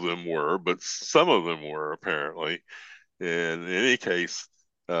all of them were, but some of them were apparently. And in any case,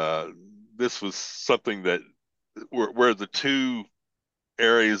 uh, this was something that where the two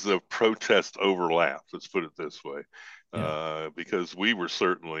areas of protest overlap. Let's put it this way, Yeah. because we were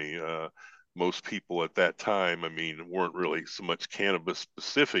certainly most people at that time. I mean, weren't really so much cannabis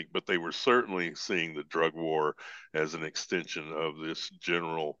specific, but they were certainly seeing the drug war as an extension of this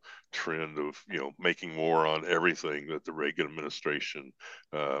general trend of making war on everything that the Reagan administration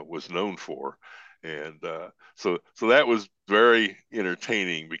was known for. And so that was very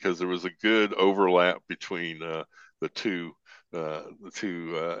entertaining because there was a good overlap between the two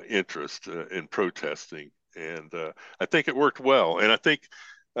interests in protesting, and I think it worked well. And I think,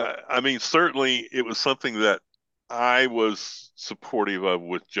 I mean, certainly it was something that I was supportive of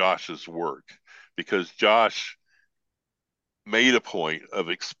with Josh's work because Josh made a point of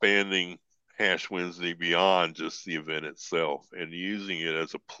expanding Hash Wednesday beyond just the event itself and using it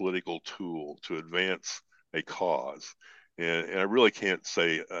as a political tool to advance a cause. And I really can't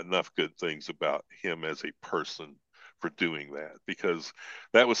say enough good things about him as a person for doing that because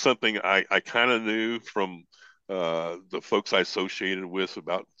that was something I kind of knew from the folks I associated with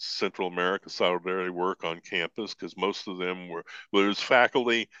about Central America solidarity work on campus because most of them well, there was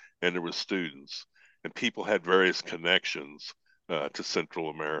faculty and there was students and people had various connections to Central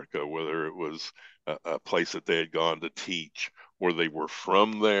America, whether it was a place that they had gone to teach or they were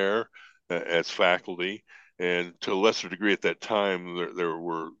from there as faculty. And to a lesser degree at that time, there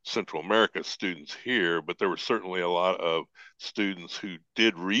were Central America students here, but there were certainly a lot of students who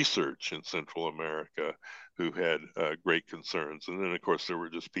did research in Central America who had great concerns. And then, of course, there were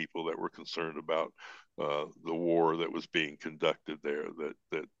just people that were concerned about the war that was being conducted there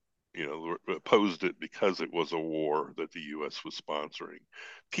that opposed it because it was a war that the U.S. was sponsoring.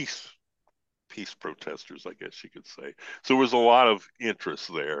 Peace peace protesters, I guess you could say. So there was a lot of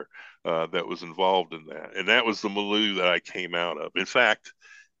interest there that was involved in that, and that was the milieu that I came out of. In fact,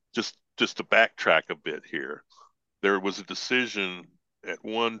 just to backtrack a bit here, there was a decision at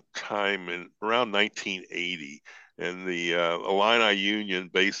one time in around 1980, and the Illini Union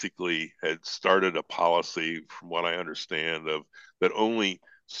basically had started a policy, from what I understand, of that only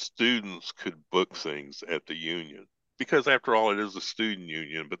students could book things at the union. Because after all, it is a student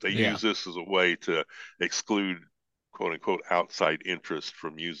union, but they Yeah. use this as a way to exclude quote unquote outside interest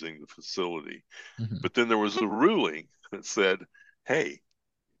from using the facility. Hmm. But then there was a ruling that said, hey,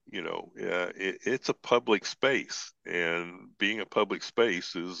 it's a public space, and being a public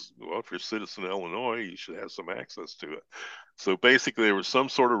space is, well, if you're a citizen of Illinois, you should have some access to it. So basically, there was some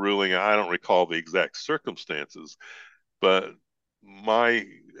sort of ruling. I don't recall the exact circumstances, but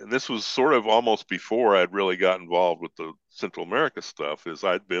and this was sort of almost before I'd really got involved with the Central America stuff, is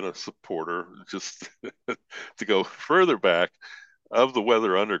I'd been a supporter just to go further back of the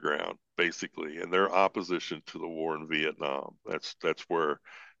Weather Underground, basically, and their opposition to the war in Vietnam. That's where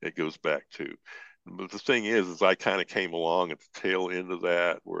it goes back to. But the thing is I kind of came along at the tail end of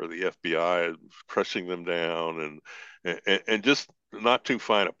that, where the FBI was crushing them down, and just not too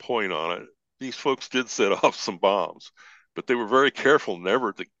fine a point on it. These folks did set off some bombs, but they were very careful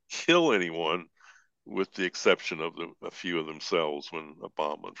never to kill anyone with the exception of a few of themselves when a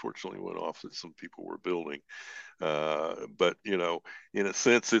bomb unfortunately went off that some people were building. But, in a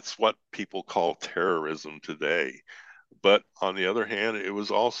sense, it's what people call terrorism today. But on the other hand, it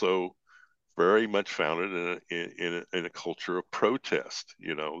was also very much founded in a culture of protest.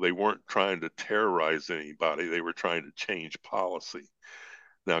 They weren't trying to terrorize anybody, they were trying to change policy.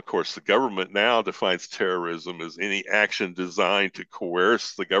 Now, of course, the government now defines terrorism as any action designed to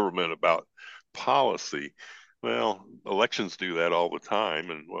coerce the government about policy. Well, elections do that all the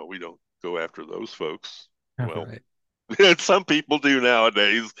time, and well, we don't go after those folks. Well, Right. some people do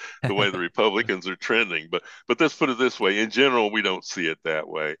nowadays, the way the Republicans are trending. But let's put it this way: in general, we don't see it that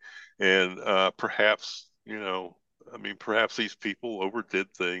way, and perhaps I mean, perhaps these people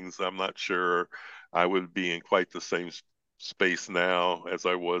overdid things. I'm not sure. I would be in quite the same space now as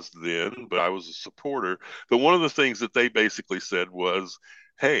I was then, but I was a supporter. But one of the things that they basically said was,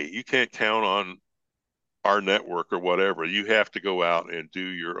 "Hey, you can't count on our network or whatever. You have to go out and do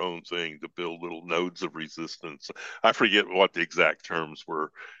your own thing to build little nodes of resistance." I forget what the exact terms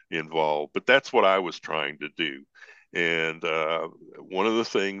were involved, but that's what I was trying to do. And one of the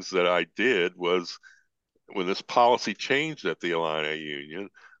things that I did was when this policy changed at the Illini Union,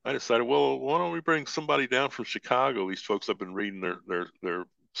 I decided, well, why don't we bring somebody down from Chicago? These folks have been reading their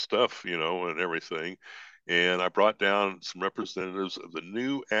stuff, and everything. And I brought down some representatives of the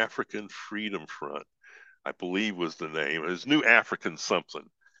New African Freedom Front, I believe was the name. It was New African something.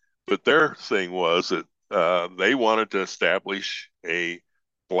 But their thing was that they wanted to establish a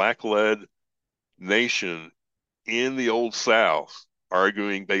black led nation in the Old South,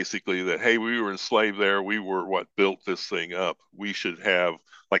 arguing basically that, hey, we were enslaved there. We were what built this thing up. We should have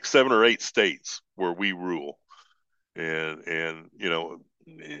like 7 or 8 states where we rule. And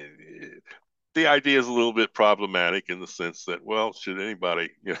the idea is a little bit problematic in the sense that, well, should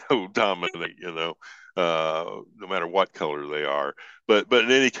anybody, dominate, no matter what color they are. But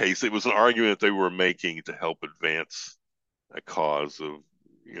in any case, it was an argument they were making to help advance a cause of,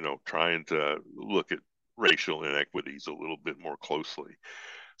 trying to look at racial inequities a little bit more closely.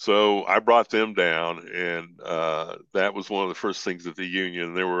 So I brought them down, and that was one of the first things at the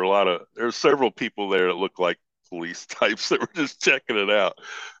union. There were several people there that looked like police types that were just checking it out.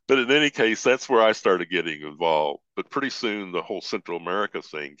 But in any case, that's where I started getting involved. But pretty soon, the whole Central America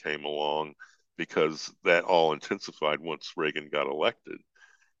thing came along because that all intensified once Reagan got elected.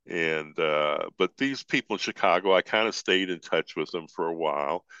 And but these people in Chicago, I kind of stayed in touch with them for a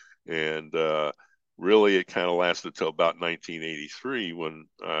while, and really it kind of lasted till about 1983 when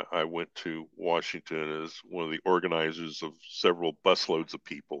I went to Washington as one of the organizers of several busloads of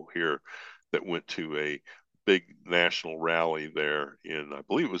people here that went to a big national rally there in, I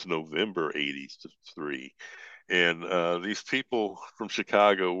believe it was November '83. And these people from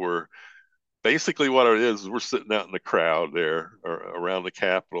Chicago were basically what it is we're sitting out in the crowd there or around the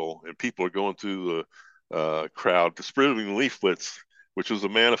Capitol, and people are going through the crowd distributing leaflets, which was a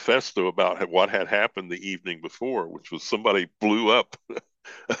manifesto about what had happened the evening before, which was somebody blew up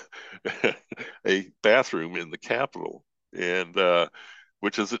a bathroom in the Capitol. And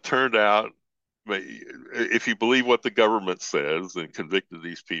which, as it turned out, if you believe what the government says and convicted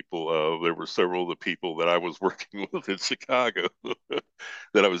these people of, there were several of the people that I was working with in Chicago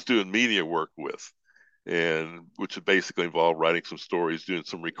that I was doing media work with, and which basically involved writing some stories, doing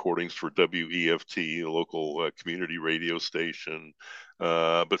some recordings for WEFT, a local community radio station.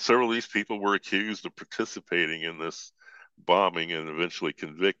 But several of these people were accused of participating in this bombing and eventually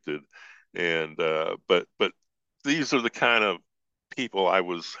convicted. And but these are the kind of people I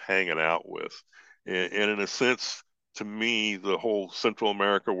was hanging out with, and in a sense, to me, the whole Central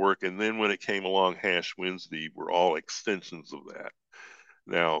America work, and then when it came along, Hash Wednesday, were all extensions of that.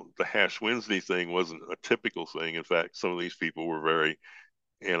 Now, the Hash Wednesday thing wasn't a typical thing. In fact, some of these people were very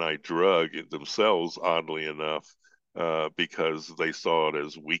anti-drug themselves, oddly enough, because they saw it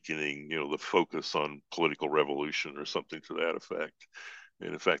as weakening, the focus on political revolution or something to that effect.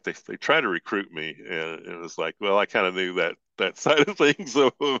 And in fact, they tried to recruit me, and it was like, well, I kind of knew that side of things,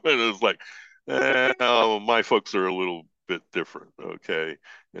 so it was like, my folks are a little bit different, okay,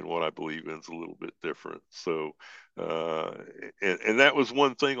 and what I believe in is a little bit different. So, uh, and that was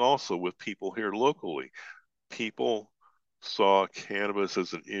one thing also with people here locally. People saw cannabis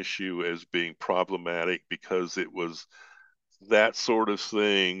as an issue as being problematic because it was that sort of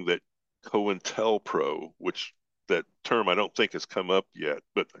thing that COINTELPRO, which that term I don't think has come up yet,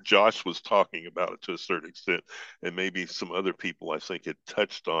 but Josh was talking about it to a certain extent, and maybe some other people I think had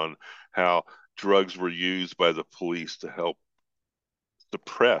touched on how drugs were used by the police to help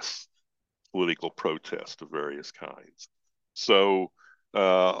suppress political protest of various kinds. So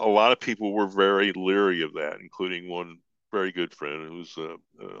a lot of people were very leery of that, including one very good friend who's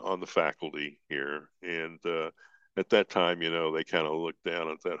on the faculty here. And at that time, they kind of looked down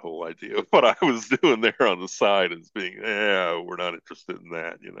at that whole idea of what I was doing there on the side as being, yeah, we're not interested in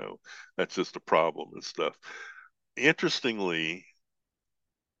that. That's just a problem and stuff. Interestingly,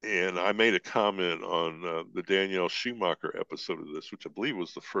 and I made a comment on the Danielle Schumacher episode of this, which I believe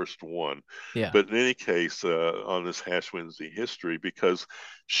was the first one. Yeah. But in any case, on this Hash Wednesday history, because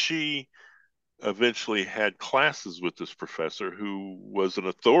she eventually had classes with this professor who was an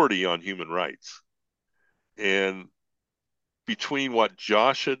authority on human rights. And between what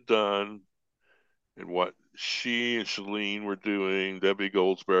Josh had done and what she and Shalene were doing, Debbie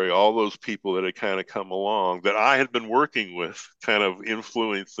Goldsberry, all those people that had kind of come along that I had been working with, kind of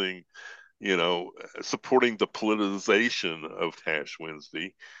influencing, supporting the politicization of Hash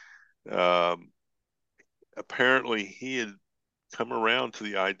Wednesday. Um, Apparently, he had come around to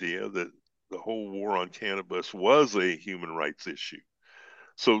the idea that the whole war on cannabis was a human rights issue.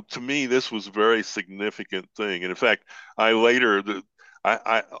 So to me, this was a very significant thing. And in fact, I later,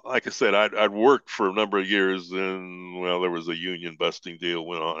 like I said, I'd worked for a number of years, and well, there was a union busting deal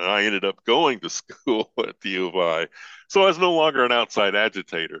went on, and I ended up going to school at the U of I. So I was no longer an outside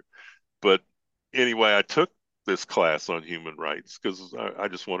agitator. But anyway, I took this class on human rights because I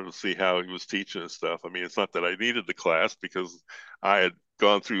just wanted to see how he was teaching and stuff. I mean, it's not that I needed the class because I had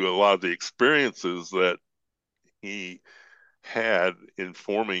gone through a lot of the experiences that he had in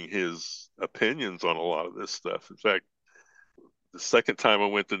forming his opinions on a lot of this stuff. In fact, the second time I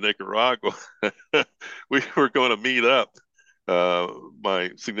went to Nicaragua, we were going to meet up.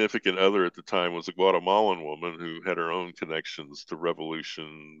 My significant other at the time was a Guatemalan woman who had her own connections to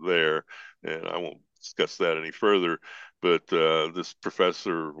revolution there, and I won't discuss that any further. But this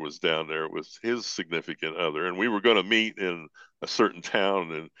professor was down there with his significant other, and we were going to meet in a certain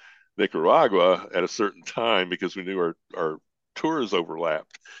town in Nicaragua at a certain time because we knew our tours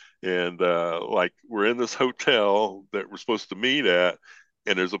overlapped. And like we're in this hotel that we're supposed to meet at,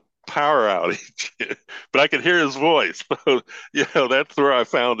 and there's a power outage, but I could hear his voice. So, that's where I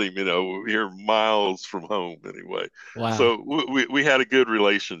found him. Here miles from home anyway. Wow. So we had a good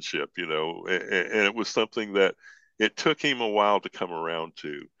relationship. And it was something that it took him a while to come around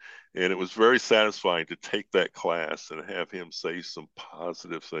to. And it was very satisfying to take that class and have him say some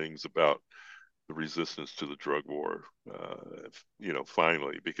positive things about the resistance to the drug war,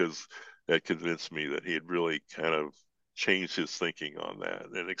 finally, because that convinced me that he had really kind of changed his thinking on that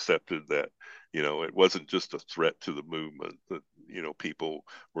and accepted that, it wasn't just a threat to the movement, that, people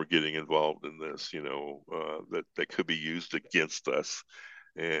were getting involved in this, that could be used against us.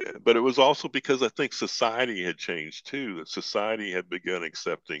 But it was also because I think society had changed too, that society had begun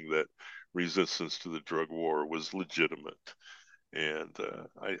accepting that resistance to the drug war was legitimate. And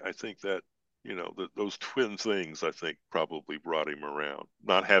I think that, those twin things, I think, probably brought him around.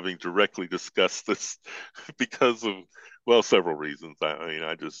 Not having directly discussed this because of, well, several reasons. I mean,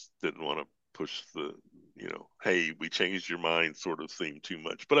 I just didn't want to push the, hey, we changed your mind sort of theme too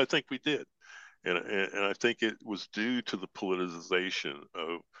much. But I think we did. And I think it was due to the politicization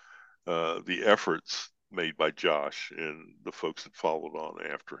of the efforts made by Josh and the folks that followed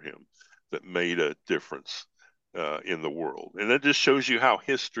on after him that made a difference in the world. And that just shows you how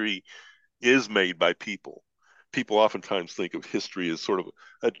history is made by people. People oftentimes think of history as sort of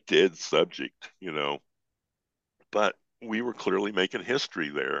a dead subject, but we were clearly making history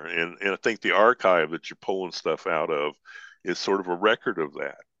there. And I think the archive that you're pulling stuff out of is sort of a record of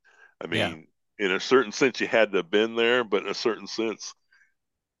that. I Yeah. mean, in a certain sense, you had to have been there, but in a certain sense,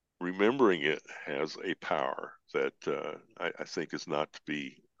 remembering it has a power that I think is not to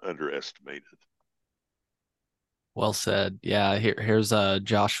be underestimated. Well said. Yeah, here's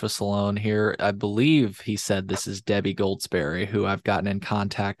Josh Salone here. I believe he said this is Debbie Goldsberry, who I've gotten in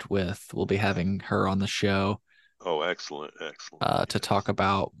contact with. We'll be having her on the show Oh, excellent, excellent. to Yes. talk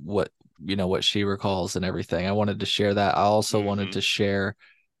about what she recalls and everything. I wanted to share that. I also wanted Mm-hmm. to share.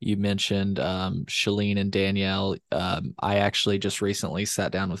 You mentioned Shalene and Danielle. I actually just recently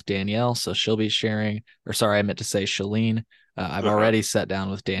sat down with Danielle, so she'll be sharing. Or sorry, I meant to say Shalene. I've Uh-huh. already sat down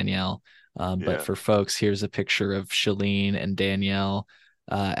with Danielle. But Yeah. for folks, here's a picture of Shalene and Danielle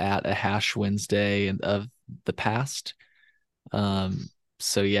at a Hash Wednesday of the past. Um, Yes.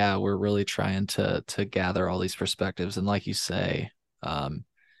 so yeah, we're really trying to gather all these perspectives, and like you say, um,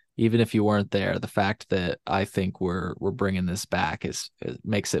 even if you weren't there, the fact that I think we're bringing this back is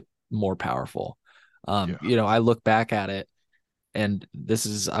makes it more powerful. Yeah. I look back at it, and I'm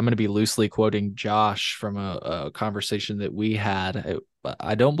going to be loosely quoting Josh from a conversation that we had.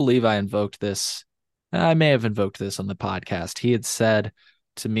 I don't believe I invoked this I may have invoked this on the podcast. He had said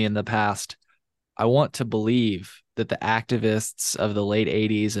to me in the past, I want to believe that the activists of the late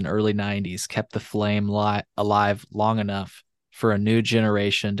 80s and early 90s kept the flame alive long enough for a new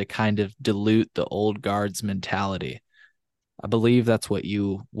generation to kind of dilute the old guard's mentality. I believe that's what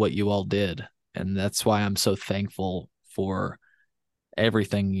you all did, and that's why I'm so thankful for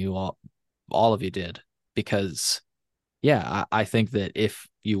everything you all of you did, because yeah, I think that if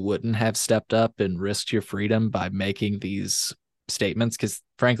you wouldn't have stepped up and risked your freedom by making these statements, because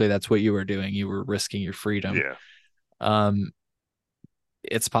frankly, that's what you were doing. You were risking your freedom. Yeah. Um,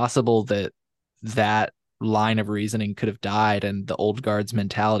 it's possible that that line of reasoning could have died and the old guard's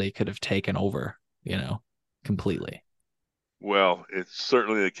mentality could have taken over, completely. Well, it's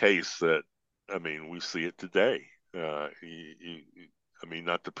certainly the case that, I mean, we see it today. I mean,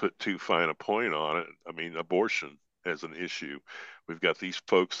 not to put too fine a point on it, I mean, abortion as an issue. We've got these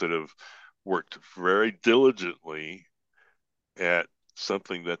folks that have worked very diligently at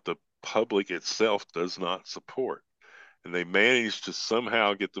something that the public itself does not support. And they managed to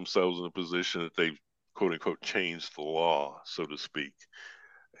somehow get themselves in a position that they've, quote unquote, changed the law, so to speak.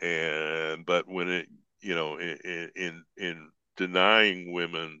 And but when it, in denying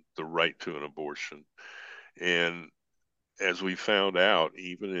women the right to an abortion, and as we found out,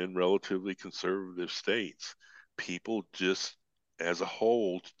 even in relatively conservative states, people just, as a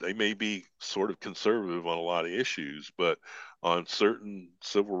whole, they may be sort of conservative on a lot of issues, but on certain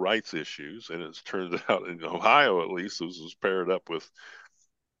civil rights issues, and it's turned out in Ohio, at least, this was paired up with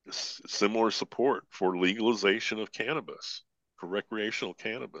similar support for legalization of cannabis, for recreational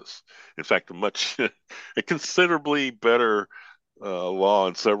cannabis. In fact, a considerably better law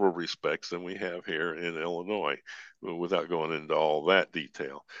in several respects than we have here in Illinois, without going into all that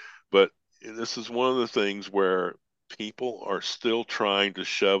detail. But this is one of the things where people are still trying to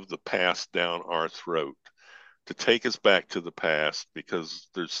shove the past down our throat, to take us back to the past, because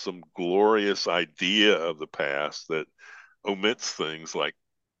there's some glorious idea of the past that omits things like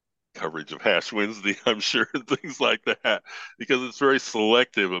coverage of Hash Wednesday, I'm sure, and things like that, because it's very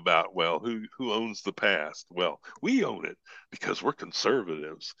selective about, well, who owns the past? Well, we own it because we're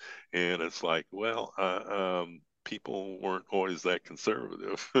conservatives, and it's like, well, people weren't always that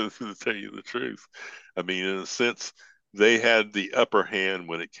conservative, to tell you the truth. I mean, in a sense, they had the upper hand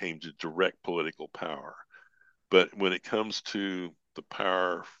when it came to direct political power, but when it comes to the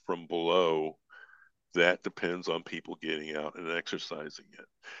power from below, that depends on people getting out and exercising it.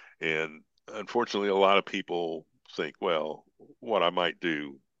 And unfortunately, a lot of people think, well, what I might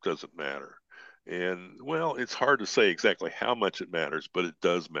do doesn't matter. And well, it's hard to say exactly how much it matters, but it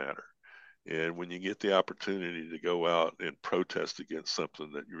does matter. And when you get the opportunity to go out and protest against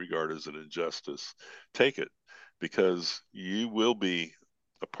something that you regard as an injustice, take it, because you will be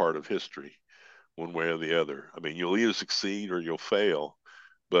a part of history one way or the other. I mean, you'll either succeed or you'll fail,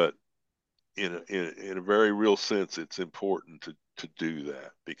 but in a very real sense, it's important to do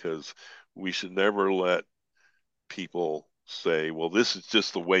that, because we should never let people say, well, this is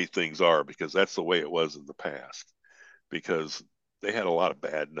just the way things are, because that's the way it was in the past, because they had a lot of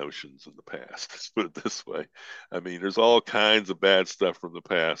bad notions in the past. Let's put it this way. I mean, there's all kinds of bad stuff from the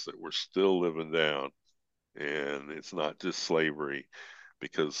past that we're still living down. And it's not just slavery,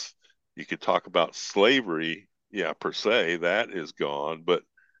 because you could talk about slavery, yeah, per se, that is gone, but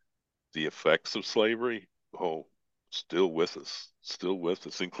the effects of slavery, oh, still with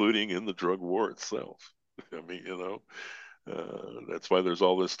us, including in the drug war itself. I mean, that's why there's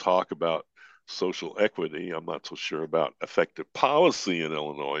all this talk about social equity. I'm not so sure about effective policy in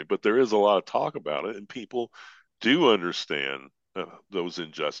Illinois, but there is a lot of talk about it, and people do understand those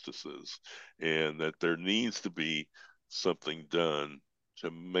injustices, and that there needs to be something done to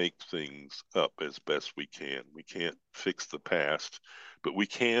make things up as best we can. We can't fix the past, but we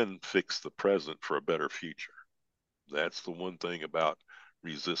can fix the present for a better future. That's the one thing about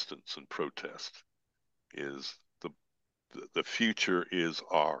resistance and protest, is the future is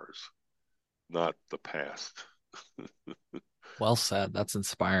ours, not the past. Well said. That's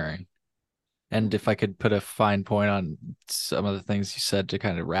inspiring. And if I could put a fine point on some of the things you said to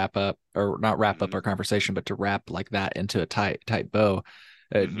kind of wrap up, or not wrap up Mm-hmm. our conversation, but to wrap like that into a tight bow,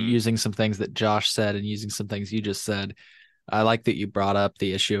 Mm-hmm. using some things that Josh said and using some things you just said. I like that you brought up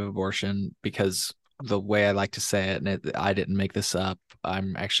the issue of abortion, because the way I like to say it, and I didn't make this up.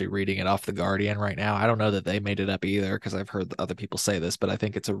 I'm actually reading it off the Guardian right now. I don't know that they made it up either, because I've heard other people say this, but I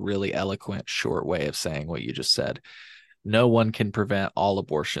think it's a really eloquent, short way of saying what you just said. No one can prevent all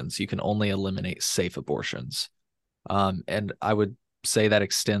abortions. You can only eliminate safe abortions. And I would say that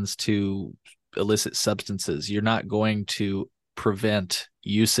extends to illicit substances. You're not going to prevent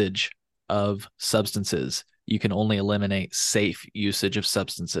usage of substances. You can only eliminate safe usage of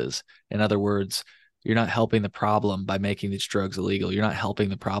substances. In other words, you're not helping the problem by making these drugs illegal. You're not helping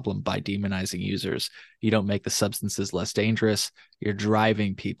the problem by demonizing users. You don't make the substances less dangerous. You're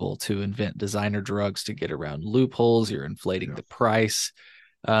driving people to invent designer drugs to get around loopholes. You're inflating Yeah. the price.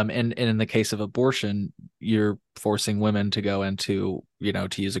 And in the case of abortion, you're forcing women to go into,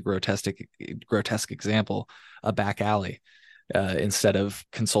 to use a grotesque example, a back alley, Yeah. instead of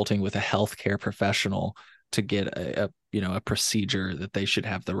consulting with a healthcare professional to get a procedure that they should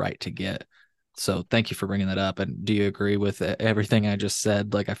have the right to get. So thank you for bringing that up. And do you agree with everything I just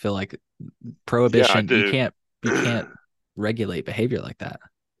said? Like, I feel like Yeah, I prohibition, you do. can't regulate behavior like that.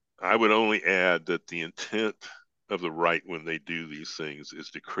 I would only add that the intent of the right when they do these things is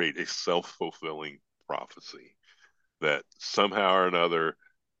to create a self-fulfilling prophecy that somehow or another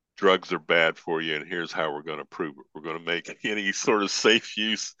drugs are bad for you, and here's how we're going to prove it. We're going to make any sort of safe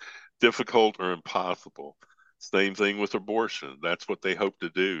use difficult or impossible. Same thing with abortion. That's what they hope to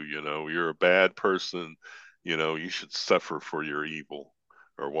do. You're a bad person. You should suffer for your evil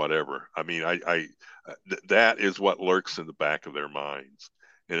or whatever. I mean, that is what lurks in the back of their minds.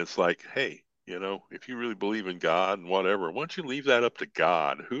 And it's like, hey, if you really believe in God and whatever, why don't you leave that up to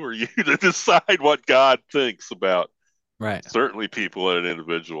God? Who are you to decide what God thinks about Right. certainly people at an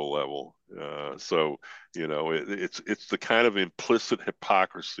individual level. So it's the kind of implicit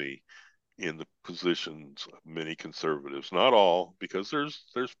hypocrisy in the positions of many conservatives. Not all, because there's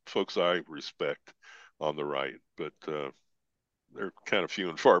folks I respect on the right, but they're kind of few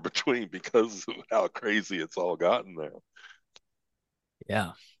and far between because of how crazy it's all gotten now.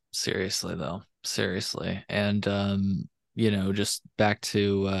 Yeah. Seriously though. Seriously. And just back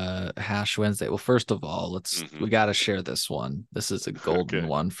to Hash Wednesday. Well, first of all, Hmm. we gotta share this one. This is a golden Okay.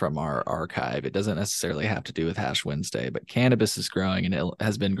 one from our archive. It doesn't necessarily have to do with Hash Wednesday, but cannabis is growing and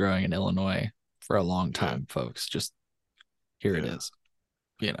has been growing in Illinois for a long Yeah. time, folks. Just here it Yeah. is,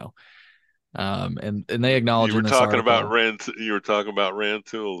 you know. And they acknowledge You in were this talking about article. Rand. You were talking about Rand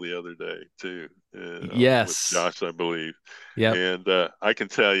Tool the other day too, with Yes. Josh, I believe. Yep. And I can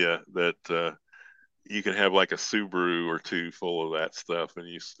tell you that you can have like a Subaru or two full of that stuff, and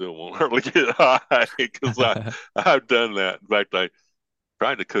you still won't hardly get high because I've done that. In fact, I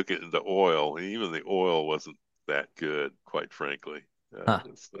tried to cook it into oil, and even the oil wasn't that good, quite frankly. Huh.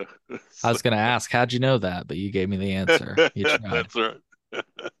 So, I so was gonna ask, how'd you know that? But you gave me the answer. You tried. that's right.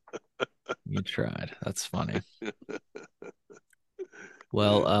 You tried. That's funny.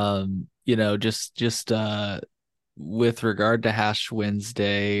 Well, Yeah. just with regard to Hash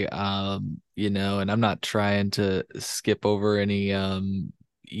Wednesday, and I'm not trying to skip over any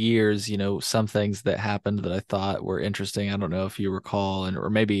years, some things that happened that I thought were interesting. I don't know if you recall, or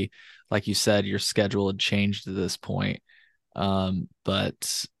maybe like you said, your schedule had changed to this point.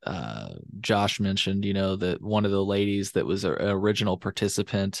 But Josh mentioned, that one of the ladies that was an original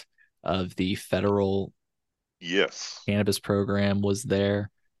participant of the federal Yes. cannabis program was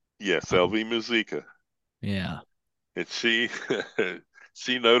there. Yes. Um, LV Musica. yeah, And she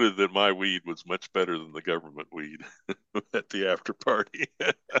she noted that my weed was much better than the government weed at the after party.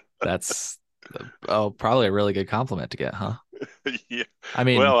 that's probably a really good compliment to get, huh? Yeah. I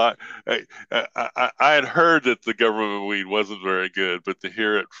mean, Well, I had heard that the government weed wasn't very good, but to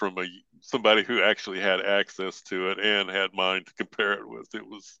hear it from somebody who actually had access to it and had mine to compare it with,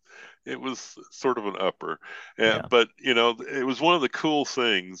 it was sort of an upper. yeah, But it was one of the cool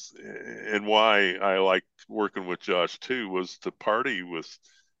things, and why I liked working with Josh too was to party with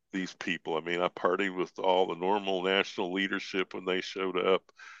these people. I mean, I partied with all the normal national leadership when they showed up.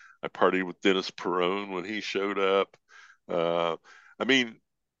 I partied with Dennis Perone when he showed up. Uh, I mean,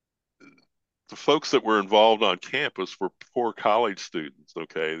 the folks that were involved on campus were poor college students.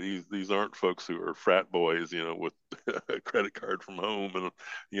 Okay, these aren't folks who are frat boys, with a credit card from home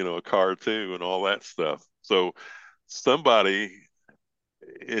and a car too and all that stuff. So somebody,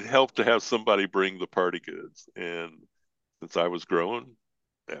 it helped to have somebody bring the party goods, and since I was growing,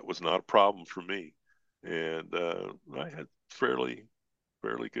 that was not a problem for me, and I had fairly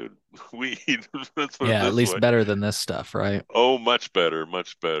good weed. Let's put it yeah, at this least way. better than this stuff, right? Oh, much better,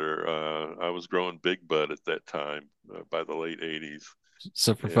 much better. I was growing big bud at that time, by the late '80s,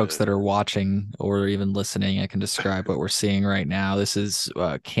 So for folks that and are watching or even listening, I can describe what we're seeing right now. This is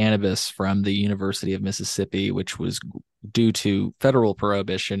cannabis from the University of Mississippi, which was due to federal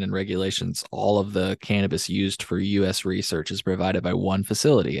prohibition and regulations. All of the cannabis used for U.S. research is provided by one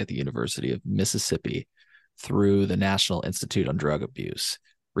facility at the University of Mississippi through the National Institute on Drug Abuse.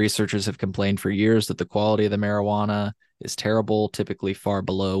 Researchers have complained for years that the quality of the marijuana is terrible, typically far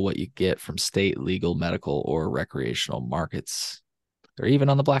below what you get from state legal, medical, or recreational markets or even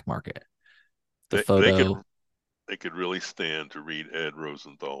on the black market. the They photo. they could really stand to read Ed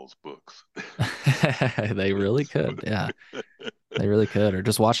Rosenthal's books. They really could. Yeah, they really could. Or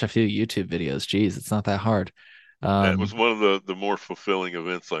just watch a few YouTube videos. Geez, it's not that hard. That was Um, one of the more fulfilling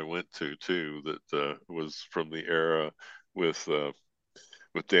events I went to too. That was from the era with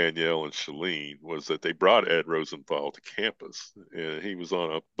Danielle and Shalene, was that they brought Ed Rosenthal to campus, and he was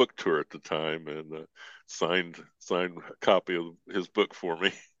on a book tour at the time, and signed a copy of his book for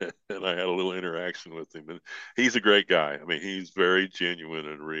me, and I had a little interaction with him. And he's a great guy. I mean, he's very genuine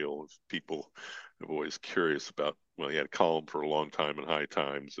and real. People are always curious about. Well, he had a column for a long time in High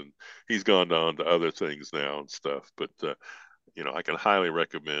Times, and he's gone on to other things now and stuff. But I can highly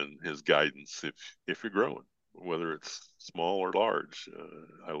recommend his guidance if you're growing, whether it's small or large.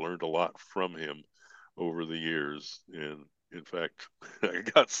 I learned a lot from him over the years, and in fact, I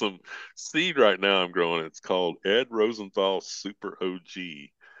got some seed right now I'm growing. It's called Ed Rosenthal Super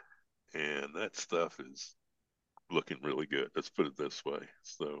OG, and that stuff is looking really good. Let's put it this way.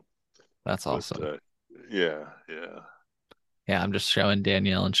 So, that's but awesome. yeah, yeah, Yeah, I'm just showing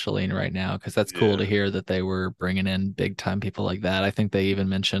Danielle and Shalene right now because that's cool to yeah. hear that they were bringing in big time people like that. I think they even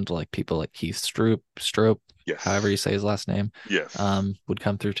mentioned like people like Keith Stroop, however you Yes, say his last name, yes. would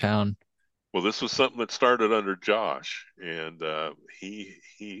come through town. Well, this was something that started under Josh, and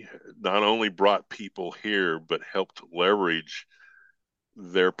he not only brought people here, but helped leverage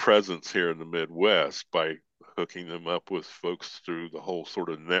their presence here in the Midwest by hooking them up with folks through the whole sort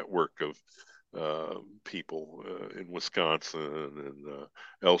of network of people in Wisconsin and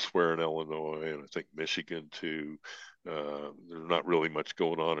elsewhere in Illinois, and I think Michigan too. There's not really much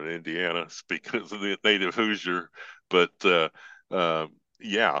going on in Indiana, speaking of the native Hoosier, but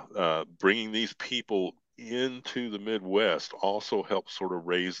yeah, bringing these people into the Midwest also helps sort of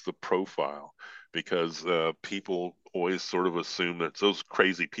raise the profile because people always sort of assume that it's those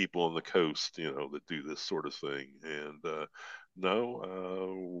crazy people on the coast, that do this sort of thing. And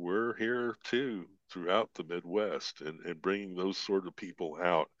no, we're here too throughout the Midwest, and bringing those sort of people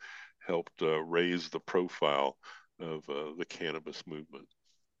out helped raise the profile of the cannabis movement.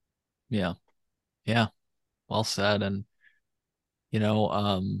 Yeah, yeah, well said. And you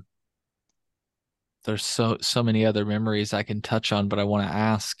know, there's so many other memories I can touch on, but I want to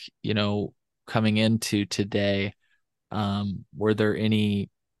ask, coming into today, were there any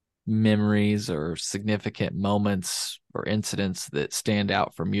memories or significant moments or incidents that stand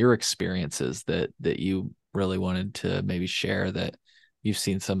out from your experiences that you really wanted to maybe share that you've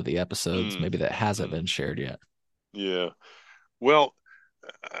seen some of the episodes Mm, maybe that hasn't hmm been shared yet? Yeah. Well,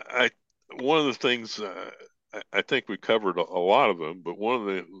 I one of the things I think we covered a lot of them, but one of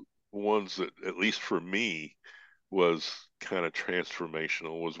the ones that, at least for me, was kind of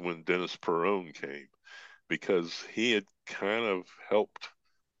transformational was when Dennis Perone came, because he had kind of helped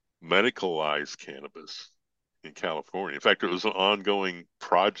medicalize cannabis in California. In fact, it was an ongoing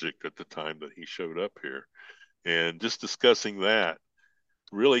project at the time that he showed up here. And just discussing that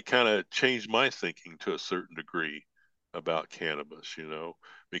really kind of changed my thinking to a certain degree about cannabis,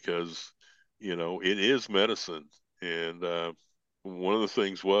 because, it is medicine. And one of the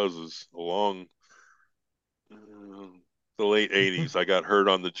things is along uh, the late 80s, I got hurt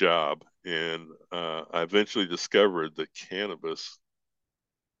on the job. And I eventually discovered that cannabis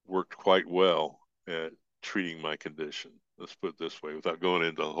worked quite well at treating my condition. Let's put it this way, without going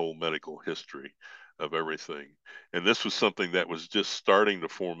into the whole medical history of everything. And this was something that was just starting to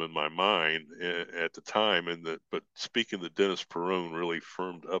form in my mind at the time. But speaking to Dennis Perone really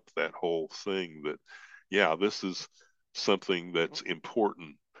firmed up that whole thing that, yeah, this is something that's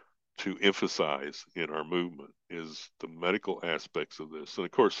important to emphasize in our movement is the medical aspects of this. And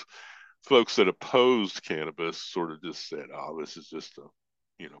of course, folks that opposed cannabis sort of just said, "Oh, this is just a,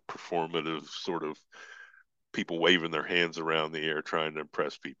 performative sort of people waving their hands around the air trying to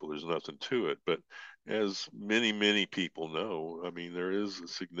impress people. There's nothing to it." But as many people know, I mean, there is a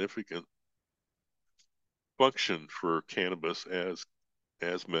significant function for cannabis as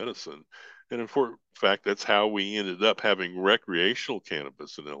medicine. And in fact, that's how we ended up having recreational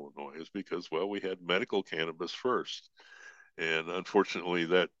cannabis in Illinois, is because, well, we had medical cannabis first. And unfortunately,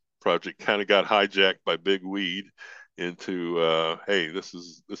 that project kind of got hijacked by big weed into, hey, this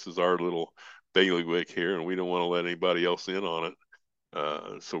is our little bailiwick here, and we don't want to let anybody else in on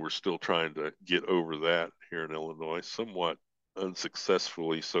it. So we're still trying to get over that here in Illinois, somewhat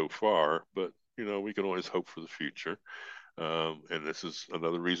unsuccessfully so far, but we can always hope for the future. And this is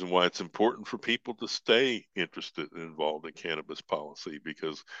another reason why it's important for people to stay interested and involved in cannabis policy,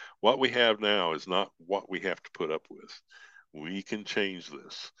 because what we have now is not what we have to put up with. We can change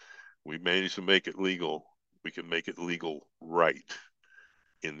this. We managed to make it legal. We can make it legal right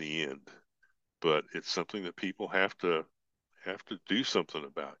in the end. but it's something that people have to do something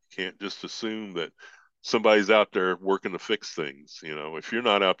about. You can't just assume that somebody's out there working to fix things. If you're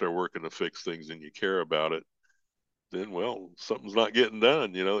not out there working to fix things and you care about it, then well, something's not getting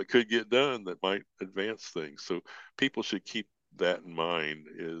done. It could get done that might advance things. So people should keep that in mind.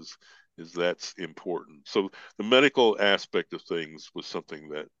 Is that's important. So the medical aspect of things was something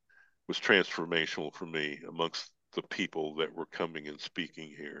that was transformational for me amongst the people that were coming and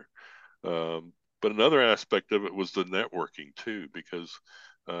speaking here. But another aspect of it was the networking too, because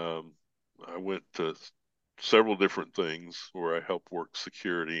um, I went to several different things where I helped work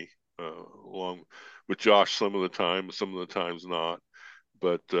security along with Josh some of the time, some of the times not.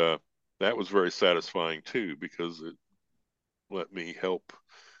 But that was very satisfying too because it let me help,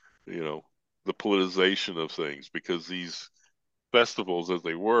 you know, the politicization of things because these festivals as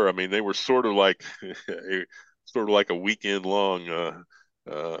they were. I mean, they were sort of like a weekend long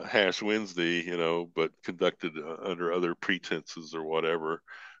Hash Wednesday, but conducted under other pretenses or whatever.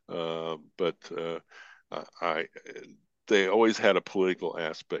 But I they always had a political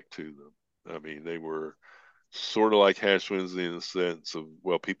aspect to them. I mean, they were sort of like Hash Wednesday in the sense of,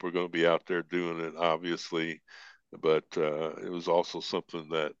 well, people are going to be out there doing it, obviously, but it was also something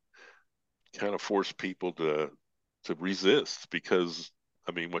that kind of forced people to resist because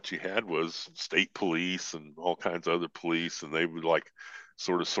I mean what you had was state police and all kinds of other police and they would like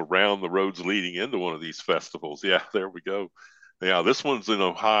sort of surround the roads leading into one of these festivals. Yeah, there we go. Yeah, this one's in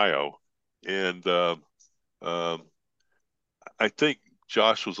Ohio, and um, I think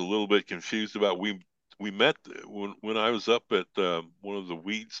Josh was a little bit confused about we met when I was up at one of the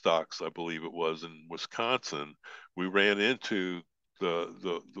weed stocks, I believe it was in Wisconsin. We ran into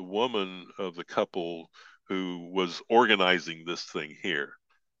the woman of the couple who was organizing this thing here,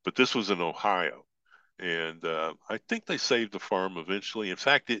 but this was in Ohio, and I think they saved the farm eventually. In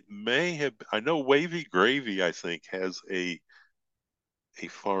fact, it may have. I know Wavy Gravy, I think, has a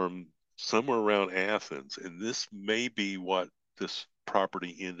farm somewhere around Athens, and this may be what this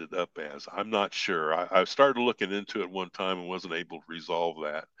property ended up as. I'm not sure. I started looking into it one time and wasn't able to resolve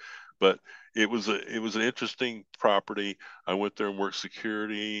that, but it was an interesting property. I went there and worked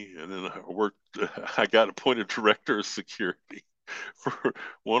security, and then I worked. I got appointed director of security for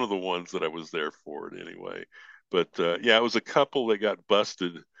one of the ones that I was there for it anyway. But yeah, it was a couple that got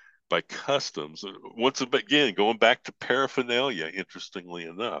busted by customs. Once again, going back to paraphernalia, interestingly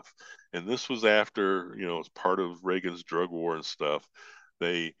enough, and this was after, as part of Reagan's drug war and stuff,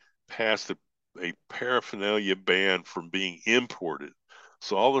 they passed a paraphernalia ban from being imported.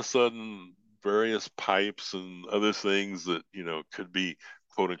 So all of a sudden, various pipes and other things that, could be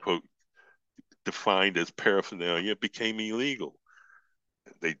quote unquote defined as paraphernalia became illegal.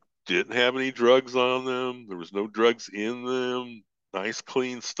 They didn't have any drugs on them. There was no drugs in them. Nice,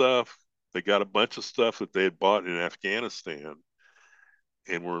 clean stuff. They got a bunch of stuff that they had bought in Afghanistan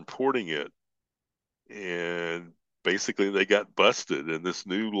and were importing it. And basically, they got busted. And this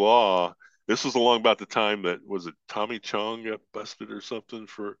new law, this was along about the time that was it Tommy Chong got busted or something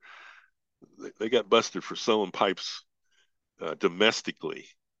for, they got busted for selling pipes domestically.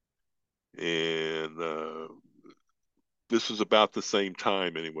 And this was about the same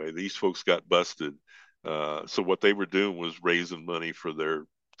time anyway. These folks got busted. So what they were doing was raising money for their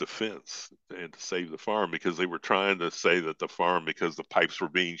defense and to save the farm because they were trying to say that the farm, because the pipes were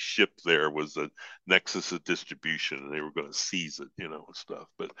being shipped there, was a nexus of distribution and they were going to seize it, and stuff.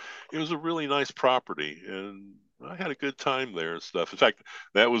 But it was a really nice property and I had a good time there and stuff. In fact,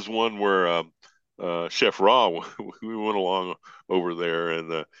 that was one where Chef Raw, we went along over there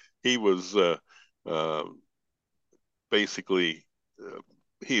and he was uh, basically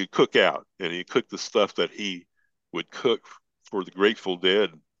he'd cook out and he'd cook the stuff that he would cook for the Grateful Dead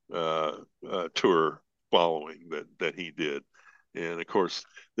tour following that he did. And of course,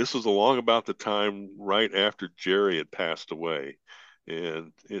 this was along about the time right after Jerry had passed away.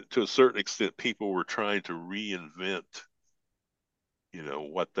 And to a certain extent, people were trying to reinvent,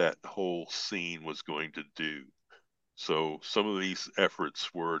 what that whole scene was going to do. So some of these efforts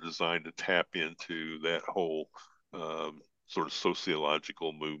were designed to tap into that whole sort of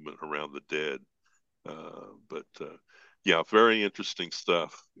sociological movement around the dead. But yeah, very interesting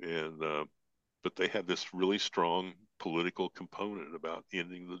stuff. And but they had this really strong political component about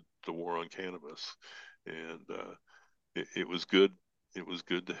ending the war on cannabis, and it was good. It was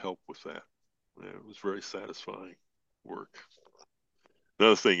good to help with that. It was very satisfying work.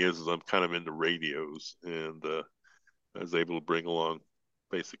 Another thing is I'm kind of into radios, and I was able to bring along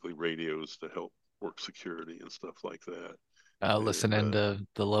basically radios to help work security and stuff like that. And Listening to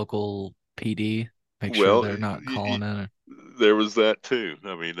the local PD, make sure well, they're not calling in. there was that too.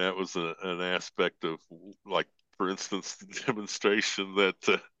 I mean, that was an aspect of, like, for instance, the demonstration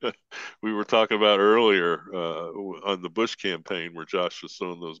that we were talking about earlier on the Bush campaign where Josh was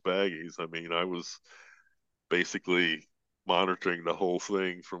throwing those baggies. I mean, I was basically monitoring the whole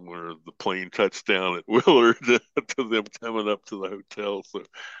thing from where the plane touched down at Willard to them coming up to the hotel. So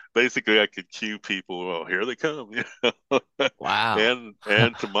basically, I could cue people. Well, here they come, Wow. and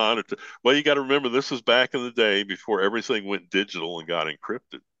to monitor. Well, you got to remember this was back in the day before everything went digital and got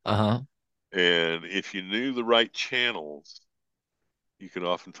encrypted. Uh-huh. And if you knew the right channels, you could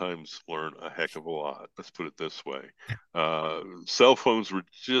oftentimes learn a heck of a lot. Let's put it this way. Cell phones were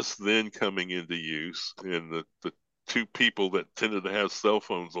just then coming into use, and the two people that tended to have cell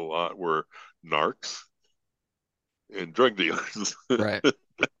phones a lot were narcs and drug dealers. Right.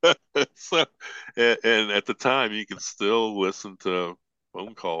 So, and at the time, you could still listen to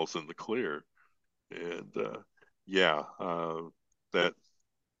phone calls in the clear. And yeah, that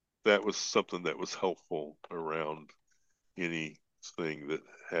that was something that was helpful around anything that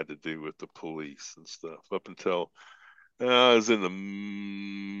had to do with the police and stuff up until I was in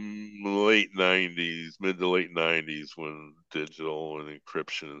the late 90s, mid to late 90s when digital and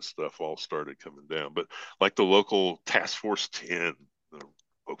encryption and stuff all started coming down. But like the local Task Force 10, the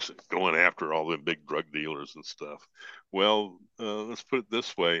folks going after all them big drug dealers and stuff. Well, let's put it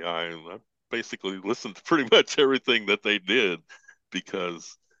this way. I basically listened to pretty much everything that they did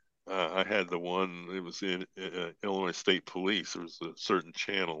because I had the one, it was in Illinois State Police. There was a certain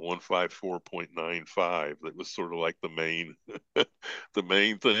channel, 154.95, that was sort of like the main, the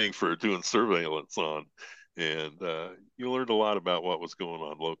main thing for doing surveillance on. And you learned a lot about what was going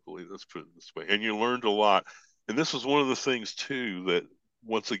on locally. Let's put it this way. And you learned a lot. And this was one of the things, too, that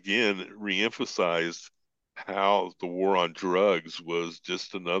once again reemphasized how the war on drugs was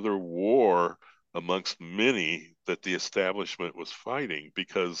just another war amongst many that the establishment was fighting.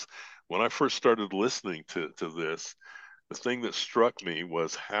 Because when I first started listening to this, the thing that struck me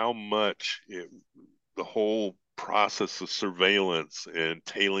was how much the whole process of surveillance and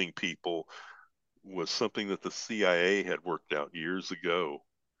tailing people was something that the CIA had worked out years ago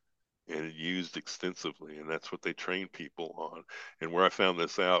and used extensively, and that's what they trained people on. And where I found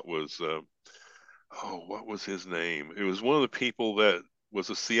this out was, oh, what was his name? It was one of the people that was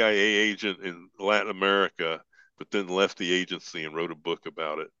a CIA agent in Latin America, but then left the agency and wrote a book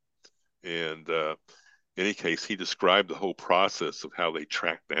about it. And in any case, he described the whole process of how they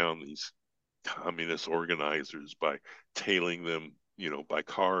tracked down these communist organizers by tailing them, by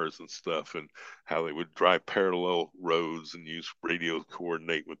cars and stuff, and how they would drive parallel roads and use radio to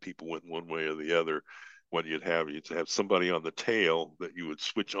coordinate when people went one way or the other. What you'd have somebody on the tail that you would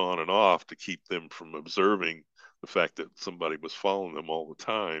switch on and off to keep them from observing the fact that somebody was following them all the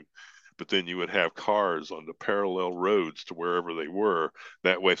time. But then you would have cars on the parallel roads to wherever they were.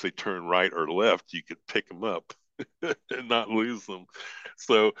 That way, if they turn right or left, you could pick them up and not lose them.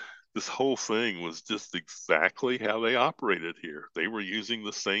 So this whole thing was just exactly how they operated here. They were using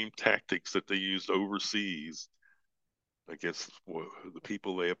the same tactics that they used overseas against the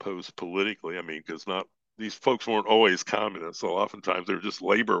people they opposed politically. I mean, because not these folks weren't always communists. So oftentimes they were just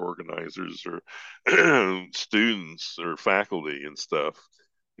labor organizers or students or faculty and stuff.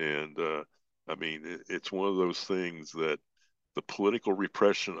 And I mean, it's one of those things that the political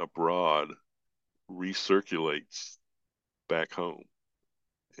repression abroad recirculates back home.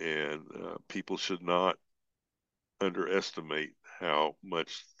 And people should not underestimate how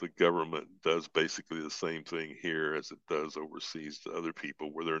much the government does basically the same thing here as it does overseas to other people,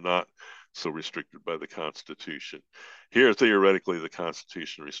 where they're not so restricted by the Constitution. Here, theoretically, the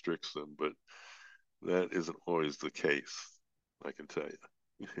Constitution restricts them, but that isn't always the case, I can tell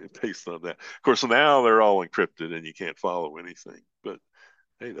you, based on that. Of course, now they're all encrypted and you can't follow anything, but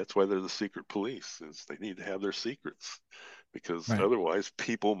hey, that's why they're the secret police, is they need to have their secrets because Right. otherwise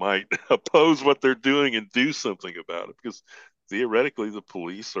people might oppose what they're doing and do something about it because theoretically the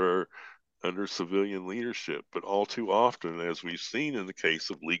police are under civilian leadership, but all too often, as we've seen in the case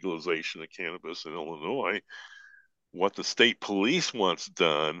of legalization of cannabis in Illinois, what the state police wants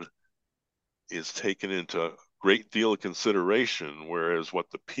done is taken into a great deal of consideration, whereas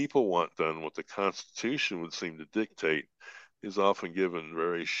what the people want done, what the Constitution would seem to dictate, is often given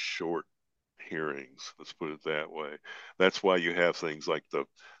very short hearings. Let's put it that way. That's why you have things like the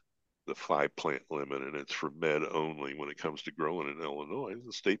 5 plant limit, and it's for med only when it comes to growing in Illinois.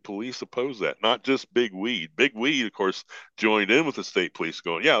 The state police oppose that, not just big weed. Big weed, of course, joined in with the state police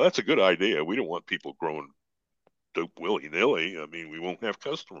going, yeah, that's a good idea. We don't want people growing dope willy nilly. I mean, we won't have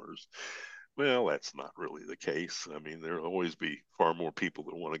customers. Well, that's not really the case. I mean, there'll always be far more people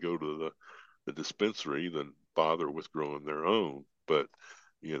that want to go to the dispensary than bother with growing their own. But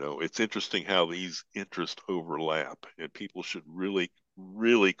it's interesting how these interests overlap, and people should really,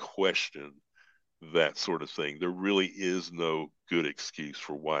 really question that sort of thing. There really is no good excuse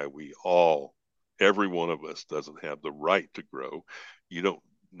for why every one of us doesn't have the right to grow. You don't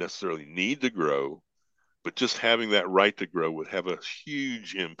necessarily need to grow, but just having that right to grow would have a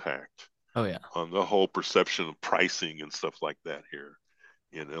huge impact Oh yeah. on the whole perception of pricing and stuff like that here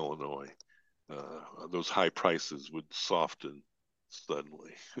in Illinois. Those high prices would soften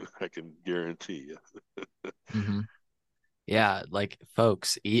suddenly. I can guarantee you. Hmm. Yeah, like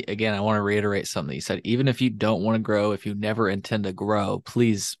folks, again, I want to reiterate something you said. Even if you don't want to grow, if you never intend to grow,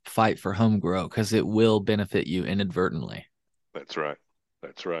 please fight for home grow because it will benefit you inadvertently. That's right.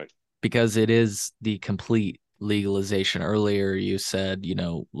 That's right. Because it is the complete legalization. Earlier, you said,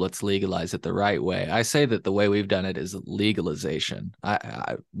 let's legalize it the right way. I say that the way we've done it is legalization.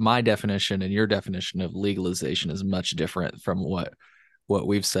 My definition and your definition of legalization is much different from what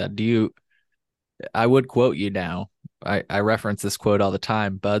we've said. I would quote you now. I reference this quote all the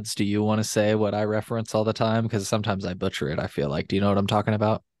time. Buds, do you want to say what I reference all the time? Because sometimes I butcher it, I feel like. Do you know what I'm talking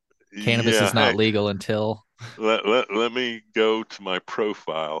about? Cannabis Yeah. is not Hey, legal until. let me go to my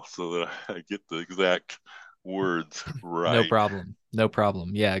profile so that I get the exact words No right. problem. No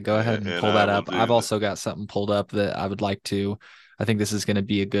problem. Yeah, go ahead and And pull I that will up. I've do that. also got something pulled up that I would like to. I think this is going to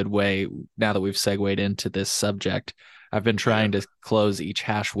be a good way now that we've segued into this subject. I've been Yeah. trying to close each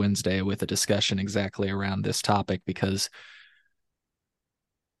Hash Wednesday with a discussion exactly around this topic because,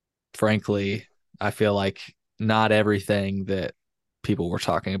 frankly, I feel like not everything that people were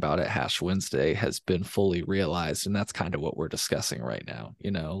talking about at Hash Wednesday has been fully realized. And that's kind of what we're discussing right now.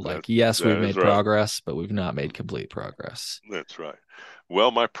 That Yes, we've that is made right. progress, but we've not made complete progress. That's right.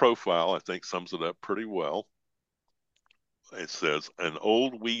 Well, my profile, I think, sums it up pretty well. It says an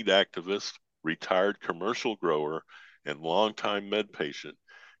old weed activist, retired commercial grower, and longtime med patient.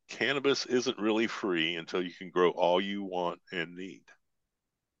 Cannabis isn't really free until you can grow all you want and need.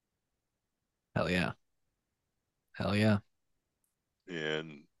 Hell yeah. Hell yeah.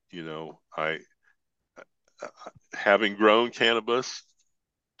 And, having grown cannabis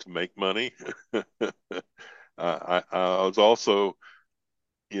to make money, I was also,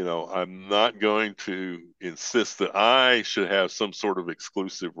 I'm not going to insist that I should have some sort of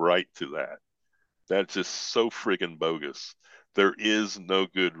exclusive right to that. That's just so friggin' bogus. There is no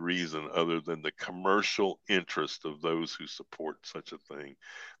good reason other than the commercial interest of those who support such a thing.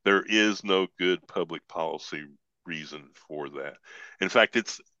 There is no good public policy reason for that. In fact,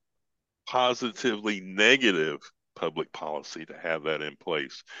 it's positively negative public policy to have that in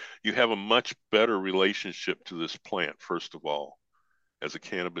place. You have a much better relationship to this plant, first of all, as a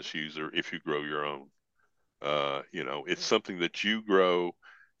cannabis user, if you grow your own. It's something that you grow.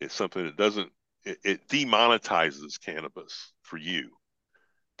 It's something that doesn't, it demonetizes cannabis for you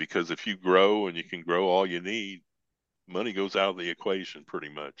because if you grow and you can grow all you need, money goes out of the equation pretty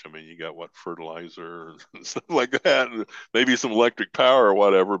much. I mean, you got what fertilizer and stuff like that, and maybe some electric power or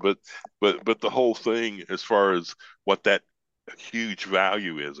whatever, but the whole thing as far as what that huge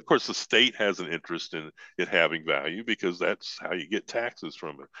value is. Of course, the state has an interest in it having value because that's how you get taxes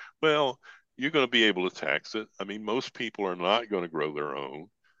from it. Well, you're going to be able to tax it. I mean, most people are not going to grow their own.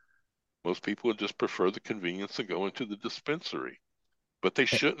 Most people would just prefer the convenience of going to the dispensary, but they Eh,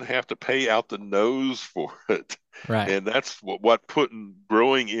 shouldn't have to pay out the nose for it. Right. And that's what putting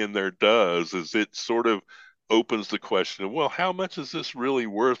growing in there does is it sort of opens the question of, well, how much is this really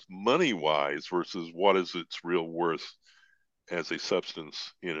worth money wise versus what is its real worth as a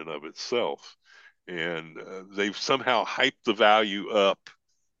substance in and of itself? And they've somehow hyped the value up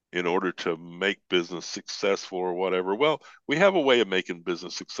in order to make business successful or whatever. Well, we have a way of making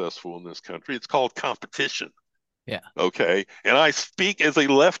business successful in this country. It's called competition. Yeah. Okay. And I speak as a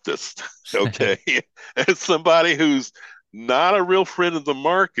leftist. Okay. As somebody who's not a real friend of the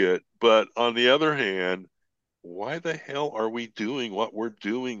market, but on the other hand, why the hell are we doing what we're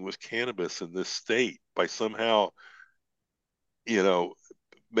doing with cannabis in this state by somehow, you know,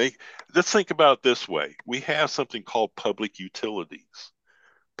 make let's think about it this way. We have something called public utilities.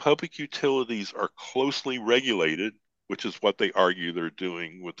 Public utilities are closely regulated, which is what they argue they're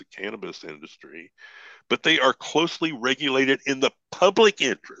doing with the cannabis industry, but they are closely regulated in the public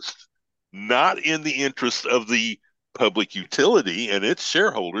interest, not in the interest of the public utility and its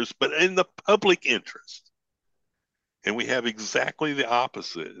shareholders, but in the public interest. And we have exactly the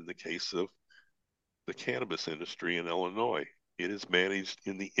opposite in the case of the cannabis industry in Illinois. It is managed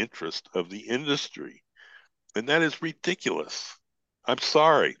in the interest of the industry. And that is ridiculous. I'm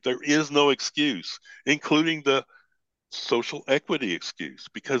sorry. There is no excuse, including the social equity excuse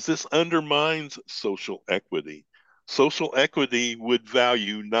because this undermines social equity. Social equity would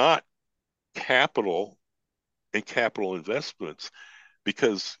value not capital and capital investments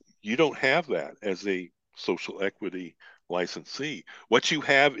because you don't have that as a social equity licensee. What you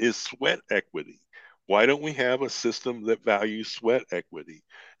have is sweat equity. Why don't we have a system that values sweat equity?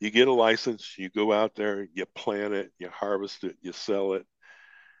 You get a license, you go out there, you plant it, you harvest it, you sell it.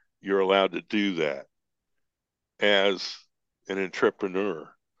 You're allowed to do that as an entrepreneur,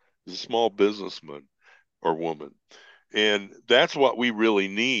 as a small businessman or woman. And that's what we really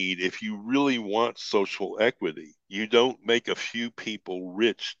need if you really want social equity. You don't make a few people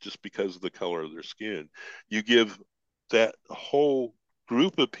rich just because of the color of their skin. You give that whole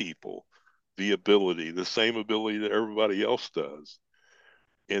group of people the ability, the same ability that everybody else does.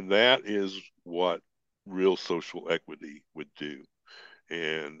 And that is what real social equity would do.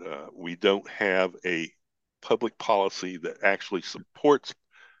 And we don't have a public policy that actually supports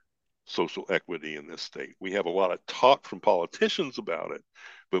social equity in this state. We have a lot of talk from politicians about it,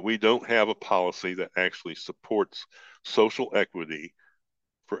 but we don't have a policy that actually supports social equity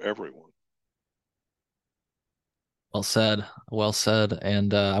for everyone. Well said. Well said.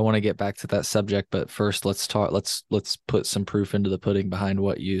 And I want to get back to that subject, but first let's talk. Let's put some proof into the pudding behind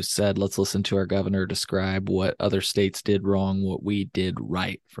what you said. Let's listen to our governor describe what other states did wrong, what we did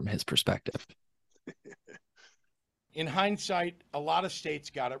right from his perspective. In hindsight, a lot of states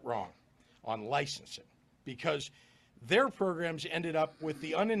got it wrong on licensing because their programs ended up with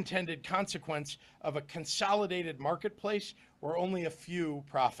the unintended consequence of a consolidated marketplace where only a few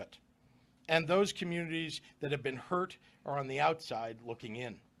profit. And those communities that have been hurt are on the outside looking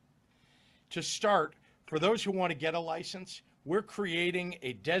in. To start, for those who want to get a license, we're creating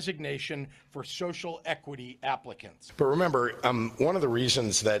a designation for social equity applicants. But remember, one of the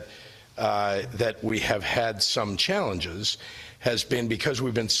reasons that that we have had some challenges has been because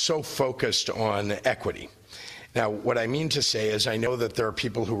we've been so focused on equity. Now, what I mean to say is I know that there are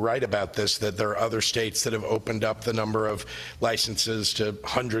people who write about this, that there are other states that have opened up the number of licenses to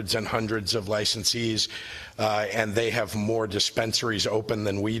hundreds and hundreds of licensees, and they have more dispensaries open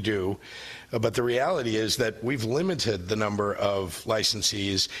than we do. But the reality is that we've limited the number of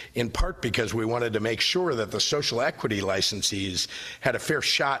licensees in part because we wanted to make sure that the social equity licensees had a fair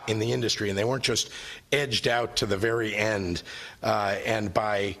shot in the industry and they weren't just edged out to the very end and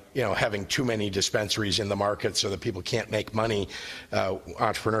by having too many dispensaries in the market so that people can't make money,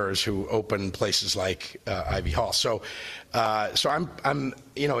 entrepreneurs who open places like Ivy Hall. So I'm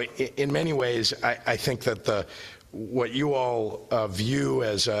in many ways I think that what you all view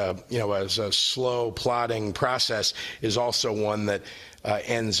as a slow plodding process is also one that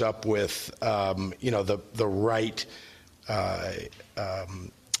ends up with the right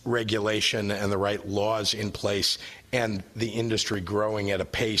regulation and the right laws in place and the industry growing at a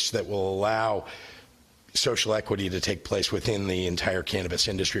pace that will allow social equity to take place within the entire cannabis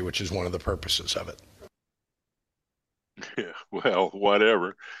industry, which is one of the purposes of it. Yeah, well,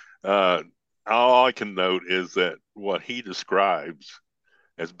 whatever. Uh, all I can note is that what he describes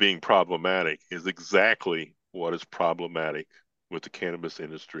as being problematic is exactly what is problematic with the cannabis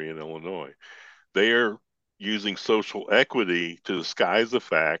industry in Illinois. They are using social equity to disguise the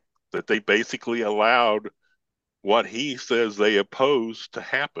fact that they basically allowed what he says they opposed to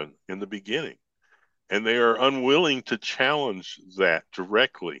happen in the beginning. And they are unwilling to challenge that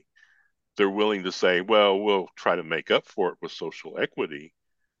directly. They're willing to say, well, we'll try to make up for it with social equity.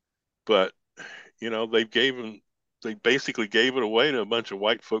 But, they basically gave it away to a bunch of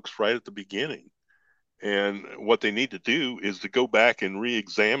white folks right at the beginning. And what they need to do is to go back and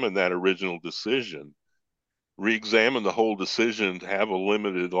re-examine that original decision, re-examine the whole decision to have a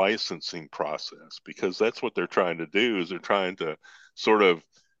limited licensing process, because that's what they're trying to do is they're trying to sort of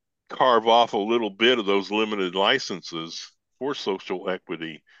carve off a little bit of those limited licenses for social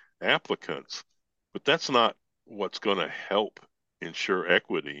equity applicants. But that's not what's going to help ensure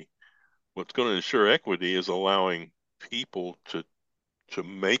equity. What's going to ensure equity is allowing people to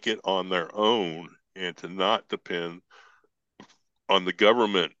make it on their own and to not depend on the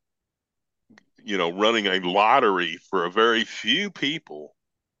government, running a lottery for a very few people,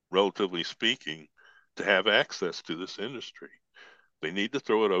 relatively speaking, to have access to this industry. They need to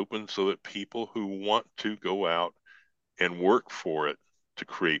throw it open so that people who want to go out and work for it to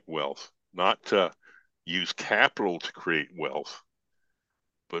create wealth, not to use capital to create wealth,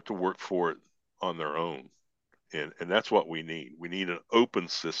 but to work for it on their own. And that's what we need. We need an open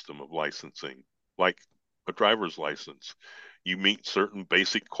system of licensing, like a driver's license. You meet certain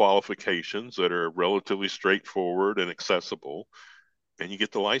basic qualifications that are relatively straightforward and accessible, and you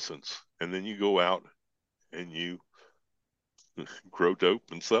get the license. And then you go out and you grow dope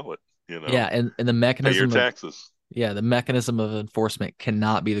and sell it, Yeah, and the pay your mechanism of taxes. yeah, the mechanism of enforcement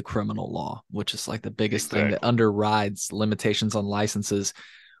cannot be the criminal law, which is like the biggest thing that Exactly. underrides limitations on licenses.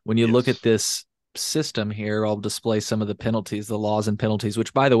 When you look at Yes. this system here, I'll display some of the penalties, the laws and penalties,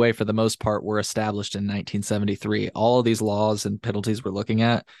 which, by the way, for the most part, were established in 1973. All of these laws and penalties we're looking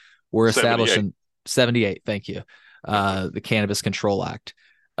at were established 78. in 78. Thank you. Okay. The Cannabis Control Act.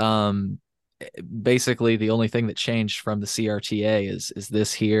 Um, Basically, the only thing that changed from the CRTA is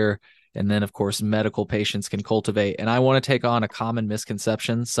this here, and then of course medical patients can cultivate. And I want to take on a common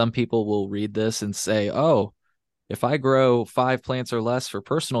misconception. Some people will read this and say, oh, if I grow 5 plants or less for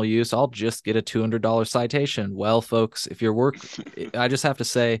personal use, I'll just get a $200 citation. Well, folks, if your work, I just have to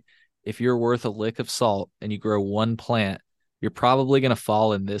say, if you're worth a lick of salt and you grow 1 plant, you're probably going to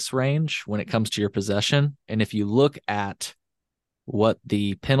fall in this range when it comes to your possession. And if you look at what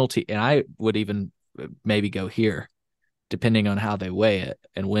the penalty, and I would even maybe go here, depending on how they weigh it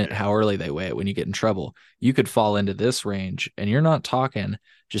and Yeah. how early they weigh it when you get in trouble. You could fall into this range, and you're not talking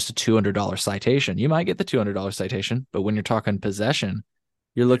just a $200 citation. You might get the $200 citation, but when you're talking possession,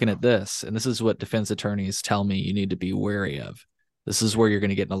 you're looking Yeah. at this. And this is what defense attorneys tell me you need to be wary of. This is where Yeah. you're going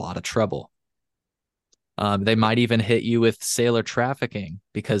to get in a lot of trouble. They might even hit you with sailor trafficking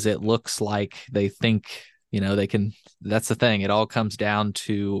because it looks like they think, they can. That's the thing. It all comes down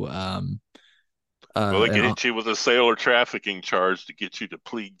to Well, they an could hit you with a sailor trafficking charge to get you to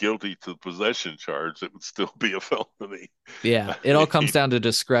plead guilty to the possession charge. It would still be a felony. Yeah, I it all comes mean, down to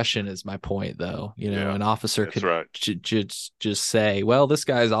discretion, is my point, though. yeah, An officer that's could right. just say, well, this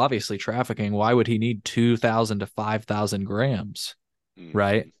guy's obviously trafficking. Why would he need 2,000 to 5,000 grams?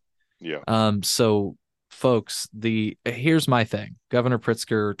 Right. Hmm. Yeah. So, folks, here's my thing. Governor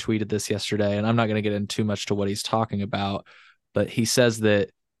Pritzker tweeted this yesterday, and I'm not going to get into too much to what he's talking about, but he says that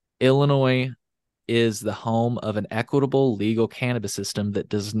Illinois is the home of an equitable legal cannabis system that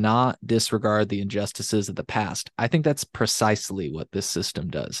does not disregard the injustices of the past. I think that's precisely what this system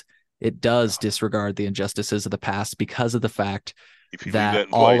does. It Yeah. does disregard the injustices of the past because of the fact If you leave that that in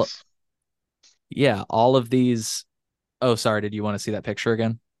place. all of these. Oh, sorry. Did you want to see that picture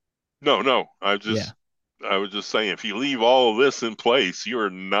again? No, no. Yeah. I was just saying, if you leave all of this in place, you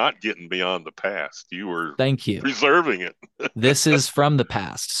are not getting beyond the past. You are Thank you. preserving it. This is from the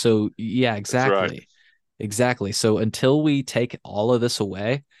past. So, yeah, That's right. exactly. Exactly. So until we take all of this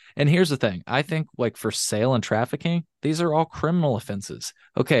away, and here's the thing, I think like for sale and trafficking, these are all criminal offenses.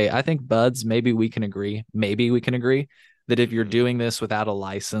 Okay, I think buds, maybe we can agree, that if you're Hmm. doing this without a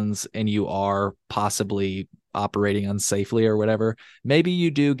license and you are possibly operating unsafely or whatever, maybe you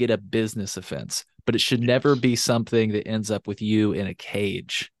do get a business offense, but it should never Yes. be something that ends up with you in a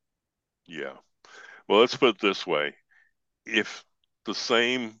cage. Yeah. Well, let's put it this way. If the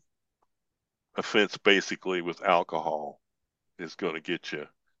same offense basically with alcohol is going to get you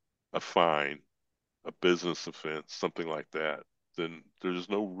a fine, a business offense, something like that, then there's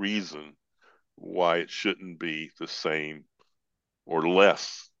no reason why it shouldn't be the same or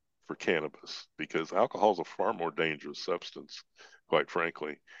less for cannabis, because alcohol is a far more dangerous substance, quite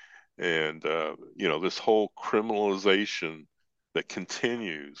frankly. And, this whole criminalization that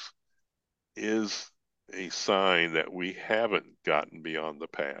continues is a sign that we haven't gotten beyond the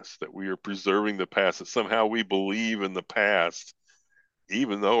past, that we are preserving the past, that somehow we believe in the past,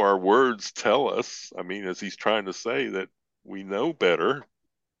 even though our words tell us, I mean, as he's trying to say, that we know better.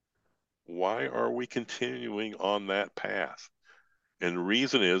 Why are we continuing on that path? And the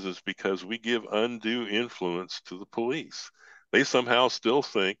reason is because we give undue influence to the police. They somehow still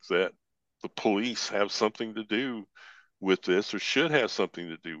think that the police have something to do with this or should have something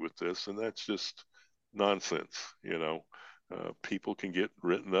to do with this, and that's just nonsense. People can get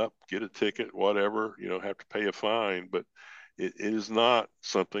written up, get a ticket, whatever, have to pay a fine, but it is not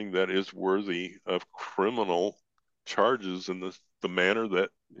something that is worthy of criminal charges in the manner that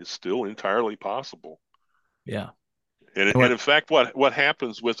is still entirely possible. Yeah. And, And and what in fact, what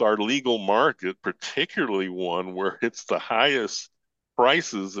happens with our legal market, particularly one where it's the highest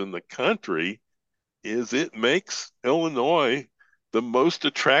prices in the country, is it makes Illinois the most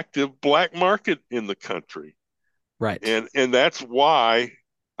attractive black market in the country. right. And that's why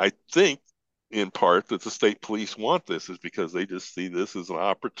I think in part that the state police want this, is because they just see this as an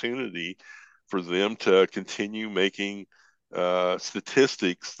opportunity for them to continue making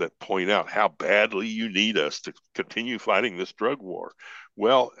statistics that point out how badly you need us to continue fighting this drug war.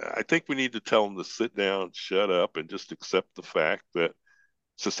 Well, I think we need to tell them to sit down, shut up, and just accept the fact that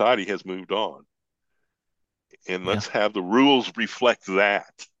society has moved on. And Yeah. let's have the rules reflect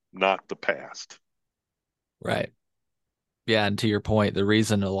that, not the past. Right. Yeah, and to your point, the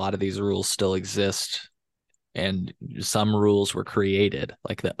reason a lot of these rules still exist and some rules were created,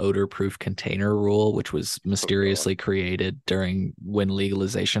 like the odor-proof container rule, which was Oh God. mysteriously created during when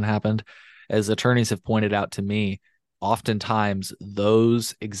legalization happened. As attorneys have pointed out to me, oftentimes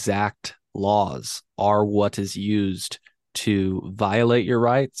those exact laws are what is used to violate your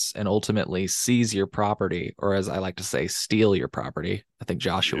rights and ultimately seize your property, or as I like to say, steal your property. I think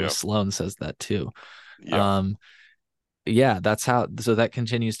Joshua Yeah. Sloan says that too. Yeah. Um, yeah, that's how, so that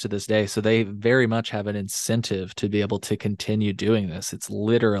continues to this day. So they very much have an incentive to be able to continue doing this. It's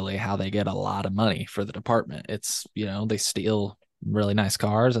literally how they get a lot of money for the department. It's, they steal really nice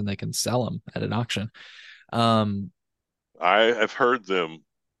cars and they can sell them at an auction. Um, I have heard them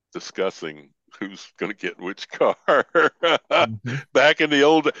discussing who's going to get which car. mhm. Back in the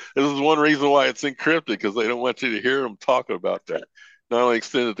old, this is one reason why it's encrypted because they don't want you to hear them talking about that. Not only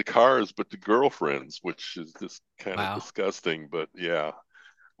extended to cars, but to girlfriends, which is just kind of Wow. disgusting. But yeah,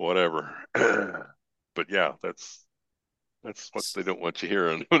 whatever. But yeah, that's what they don't want you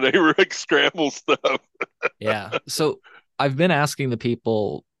hearing when they scramble stuff. Yeah. So I've been asking the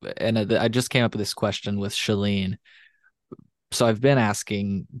people, and I just came up with this question with Shalene. So I've been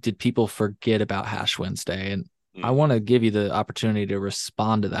asking, did people forget about Hash Wednesday? And I want Hmm. to give you the opportunity to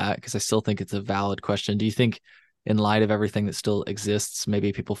respond to that because I still think it's a valid question. Do you think, in light of everything that still exists,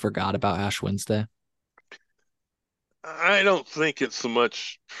 maybe people forgot about Ash Wednesday? I don't think it's so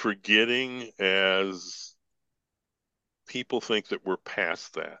much forgetting as people think that we're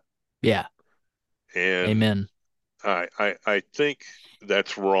past that. Yeah. And Amen. I think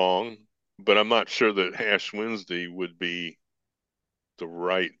that's wrong, but I'm not sure that Hash Wednesday would be the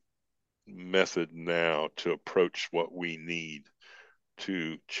right method now to approach what we need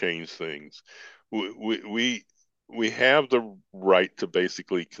to change things. We have the right to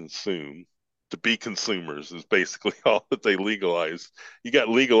basically consume. To be consumers is basically all that they legalize. You got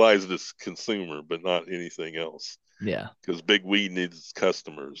legalized as consumer, but not anything else. Yeah. Because big weed needs its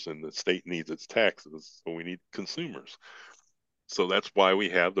customers and the state needs its taxes, so we need consumers. So that's why we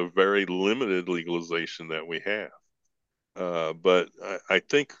have the very limited legalization that we have. But I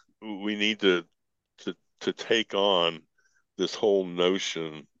think we need to take on this whole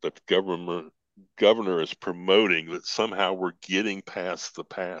notion that the governor is promoting that somehow we're getting past the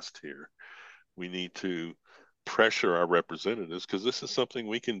past here. We need to pressure our representatives because this is something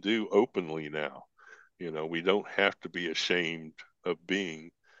we can do openly now. We don't have to be ashamed of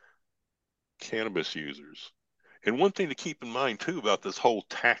being cannabis users. And one thing to keep in mind too about this whole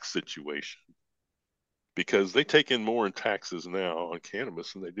tax situation, because they take in more in taxes now on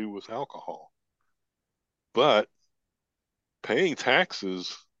cannabis than they do with alcohol. But paying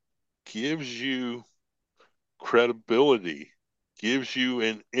taxes gives you credibility, gives you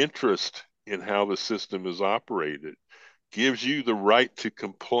an interest in how the system is operated, gives you the right to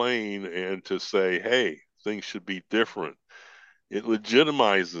complain and to say, hey, things should be different. It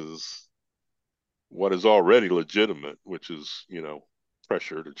legitimizes what is already legitimate, which is,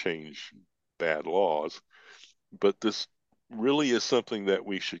 pressure to change bad laws. But this really is something that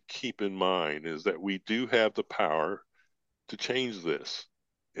we should keep in mind is that we do have the power to change this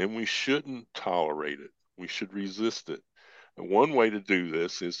and we shouldn't tolerate it. We should resist it. And one way to do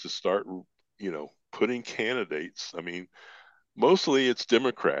this is to start, putting candidates. I mean, mostly it's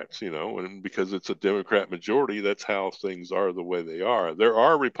Democrats, and because it's a Democrat majority, that's how things are the way they are. There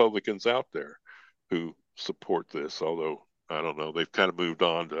are Republicans out there who support this, although I don't know, they've kind of moved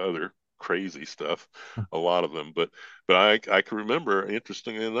on to other crazy stuff, a lot of them. But I can remember,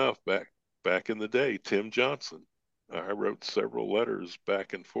 interestingly enough, back in the day, Tim Johnson. I wrote several letters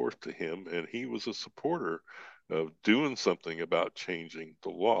back and forth to him, and he was a supporter of doing something about changing the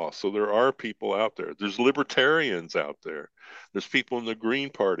law. So there are people out there. There's libertarians out there. There's people in the Green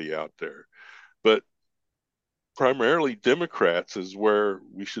Party out there. But primarily Democrats is where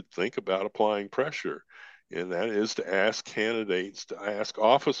we should think about applying pressure. And that is to ask candidates, to ask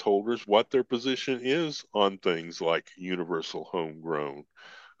office holders what their position is on things like universal homegrown,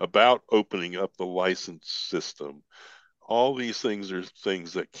 about opening up the license system. All these things are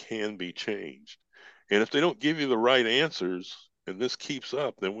things that can be changed. And if they don't give you the right answers, and this keeps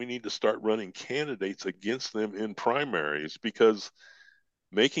up, then we need to start running candidates against them in primaries because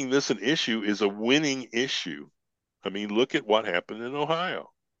making this an issue is a winning issue. I mean, look at what happened in Ohio.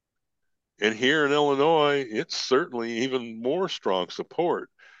 And here in Illinois, it's certainly even more strong support.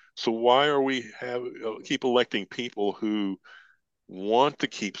 So why are we keep electing people who want to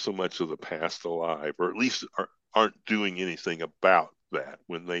keep so much of the past alive, or at least aren't doing anything about that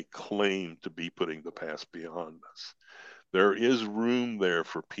when they claim to be putting the past beyond us? there is room there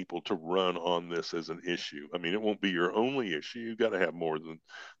for people to run on this as an issue. I mean, it won't be your only issue. You've got to have more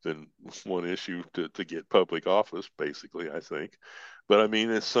than one issue to get public office, basically, I think. But I mean,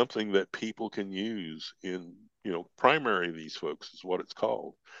 it's something that people can use in, primary these folks is what it's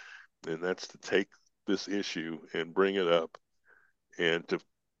called. And that's to take this issue and bring it up and to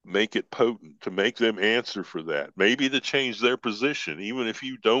make it potent, to make them answer for that. Maybe to change their position. Even if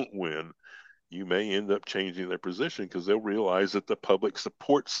you don't win, you may end up changing their position because they'll realize that the public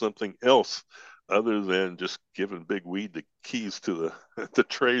supports something else other than just giving Big Weed the keys to the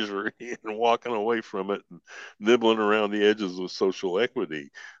treasury and walking away from it and nibbling around the edges of social equity.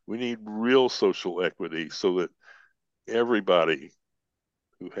 We need real social equity so that everybody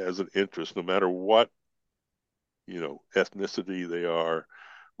who has an interest, no matter what, ethnicity they are,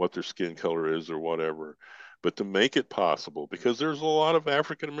 what their skin color is or whatever, but to make it possible, because there's a lot of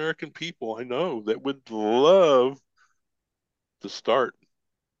African American people I know that would love to start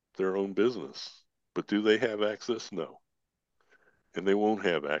their own business. But do they have access? No. And they won't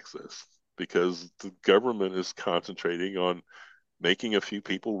have access because the government is concentrating on making a few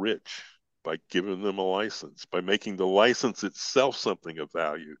people rich by giving them a license, by making the license itself something of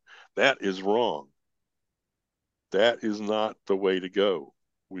value. That is wrong. That is not the way to go.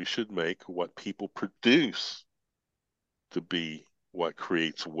 We should make what people produce to be what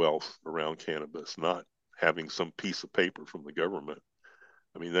creates wealth around cannabis, not having some piece of paper from the government.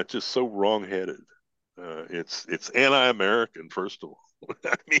 I mean, that's just so wrongheaded. It's anti-American, first of all.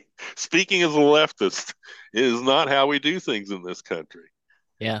 I mean, speaking as a leftist, it is not how we do things in this country,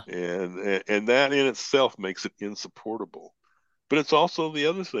 Yeah. and that in itself makes it insupportable. But it's also the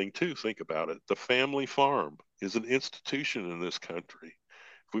other thing too. Think about it. The family farm is an institution in this country.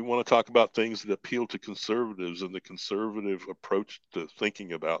 If we want to talk about things that appeal to conservatives and the conservative approach to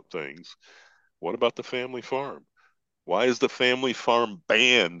thinking about things, what about the family farm? Why is the family farm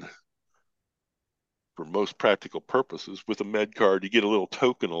banned? For most practical purposes, with a med card, you get a little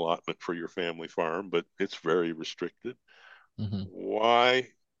token allotment for your family farm, but it's very restricted. Mm-hmm. Why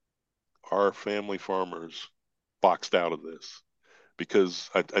are family farmers boxed out of this? Because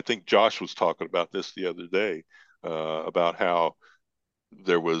I think Josh was talking about this the other day, about how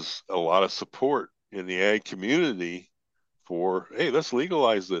there was a lot of support in the ag community for, hey, let's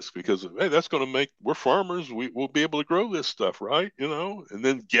legalize this because, hey, that's going to make, we're farmers, we'll be able to grow this stuff, right? And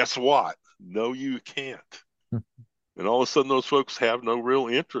then guess what? No, you can't. And all of a sudden, those folks have no real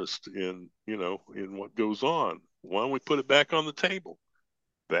interest in what goes on. Why don't we put it back on the table?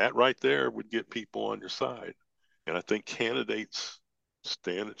 That right there would get people on your side. And I think candidates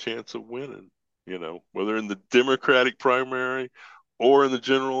stand a chance of winning, whether in the Democratic primary or in the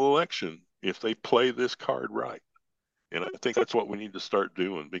general election, if they play this card right. And I think that's what we need to start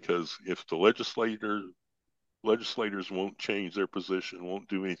doing, because if the legislators won't change their position, won't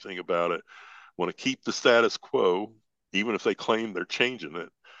do anything about it, want to keep the status quo, even if they claim they're changing it,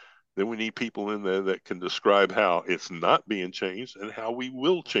 then we need people in there that can describe how it's not being changed and how we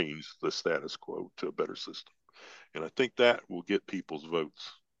will change the status quo to a better system. And I think that will get people's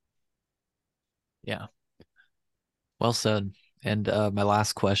votes. Yeah. Well said. And my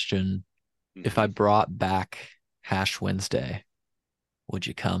last question, if I Mm-hmm. brought back Hash Wednesday, would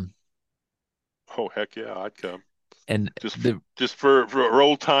you come? Oh, heck yeah, I'd come. And Just for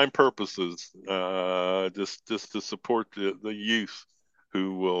old time purposes, just to support the youth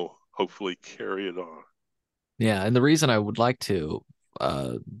who will hopefully carry it on. yeah, and the reason I would like to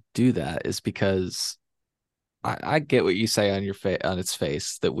uh do that is because I get what you say on on its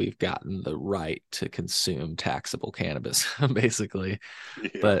face that we've gotten the right to consume taxable cannabis, basically.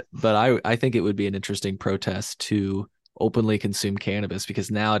 Yeah, But I think it would be an interesting protest to openly consume cannabis,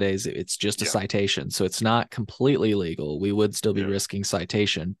 because nowadays it's just a yeah, citation. So it's not completely legal. We would still be yeah, risking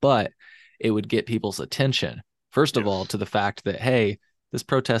citation, but it would get people's attention. First of all, yes. to the fact that, hey, this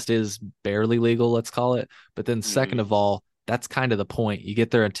protest is barely legal, let's call it. But then second Mm-hmm. of all, that's kind of the point. You get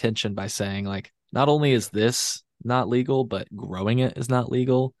their attention by saying, like, not only Yeah. is this not legal, but growing it is not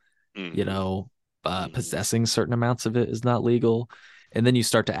legal. You Mm-hmm. know, Mm-hmm. possessing certain amounts of it is not legal. And then you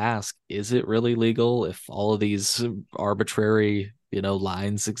start to ask, is it really legal if all of these arbitrary,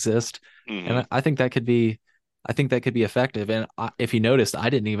 lines exist? And Mm-hmm. I think that could be effective. And if you noticed, I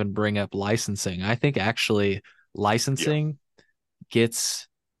didn't even bring up licensing. I think actually Yeah. licensing gets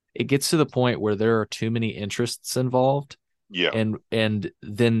it gets to the point where there are too many interests involved, Yeah. and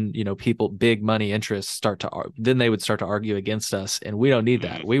then people, big money interests, then they would start to argue against us, and we don't need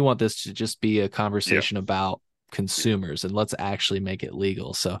that. Mm-hmm. We want this to just be a Yeah. conversation about Yeah. consumers, and let's actually make it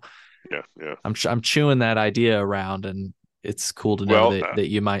legal. So Yeah. Yeah. I'm chewing that idea around, and it's cool to know Well, that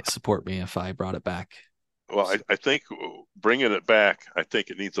you might support me if I brought it back. Well, I think bringing it back, I think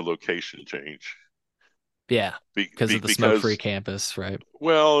it needs a location change. Yeah, because of the smoke-free Because, campus, right?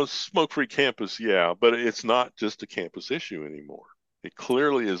 well, smoke-free campus, yeah, but it's not just a campus issue anymore. It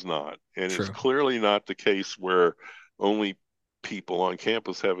clearly is not. And it's True. clearly not the case where only people on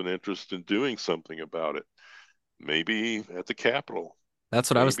campus have an interest in doing something about it. Maybe at the Capitol, That's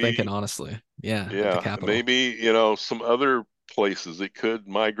what I was thinking, maybe, honestly. Yeah, at the yeah, Capitol. maybe, some other places it could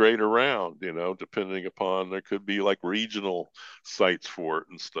migrate around, depending upon, there could be like regional sites for it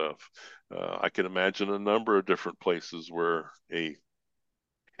and stuff. I can imagine a number of different places where a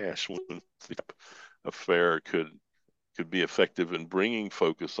Ashland affair could be effective in bringing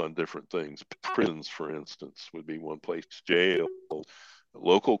focus on different things. Prisons, for instance, would be one place. Jail,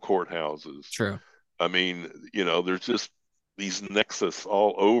 local courthouses. True. I mean, there's just these nexus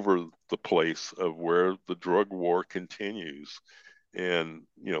all over the place of where the drug war continues. And,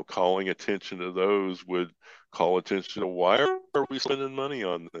 calling attention to those would call attention to why are we spending money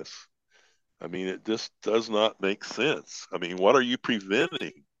on this? I mean, it just does not make sense. I mean, what are you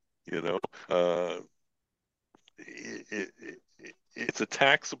preventing? You know, uh, it's a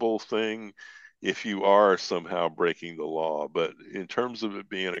taxable thing if you are somehow breaking the law, but in terms of it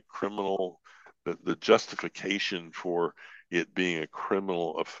being a criminal, the justification for it being a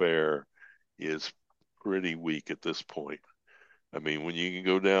criminal affair is pretty weak at this point. I mean, when you can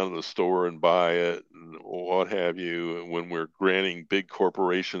go down to the store and buy it and what have you, and when we're granting big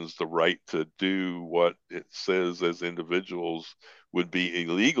corporations the right to do what it says as individuals would be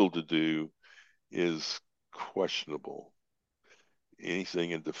illegal to do, is questionable.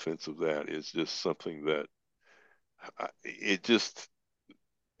 Anything in defense of that is just something that it just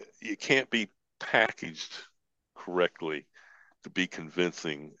it can't be packaged correctly to be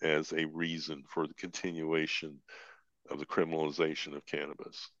convincing as a reason for the continuation of the criminalization of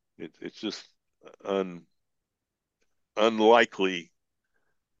cannabis. It's just un, unlikely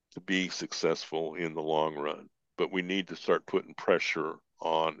to be successful in the long run. But we need to start putting pressure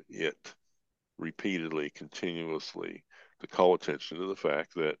on it repeatedly, continuously, to call attention to the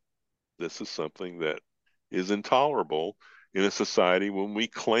fact that this is something that is intolerable in a society when we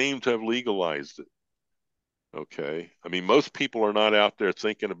claim to have legalized it. Okay. I mean, most people are not out there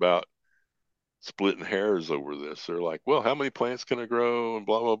thinking about splitting hairs over this. They're like, well, how many plants can I grow and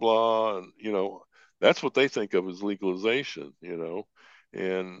blah, blah, blah. And, that's what they think of as legalization.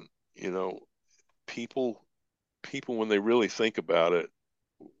 And, you know, people, people, when they really think about it,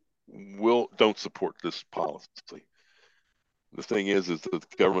 don't support this policy. The thing is that the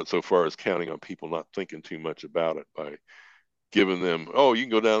government so far is counting on people not thinking too much about it by giving them, oh, you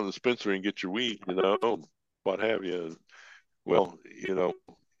can go down to the dispensary and get your weed, what have you. Well,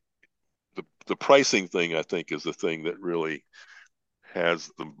 the pricing thing, I think, is the thing that really has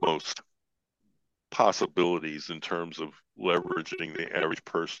the most possibilities in terms of leveraging the average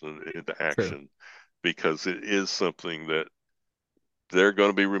person into True. action, because it is something that they're going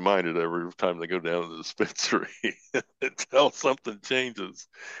to be reminded every time they go down to the dispensary until something changes.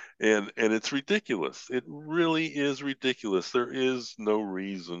 And it's ridiculous. It really is ridiculous. There is no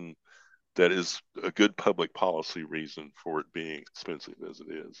reason that is a good public policy reason for it being expensive as it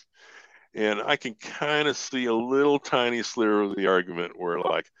is. And I can kind of see a little tiny sliver of the argument where,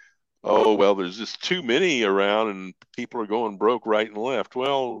 like, oh, well, there's just too many around and people are going broke right and left.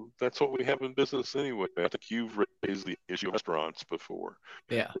 Well, that's what we have in business anyway. I think you've raised the issue of restaurants before.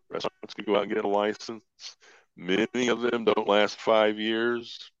 Yeah. Restaurants can go out and get a license. Many of them don't last 5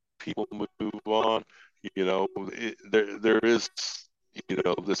 years. People move on. There is,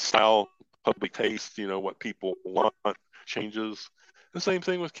 the style, public taste, what people want changes. The same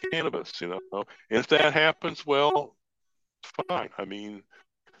thing with cannabis. And if that happens, well, fine. I mean,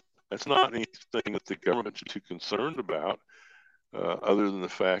 that's not anything that the government should be too concerned about, other than the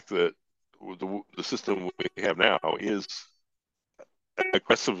fact that the system we have now is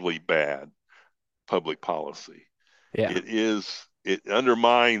aggressively bad public policy. Yeah. It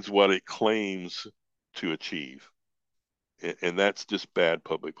undermines what it claims to achieve, and that's just bad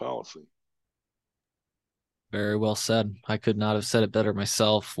public policy. Very well said. I could not have said it better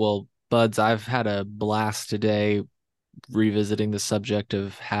myself. Well, Buds, I've had a blast today revisiting the subject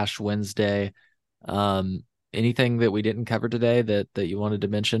of Hash Wednesday. Um, Anything that we didn't cover today that you wanted to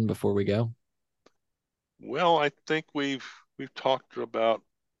mention before we go? Well, I think we've talked about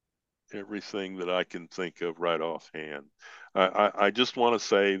everything that I can think of right offhand. I just want to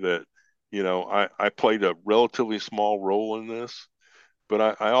say that, I played a relatively small role in this,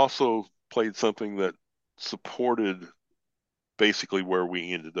 but I also played something that supported basically where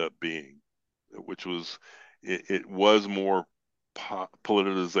we ended up being, which was it was more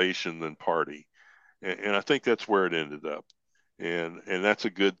politicization than party. And I think that's where it ended up. And that's a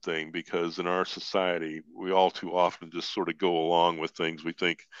good thing, because in our society, we all too often just sort of go along with things. We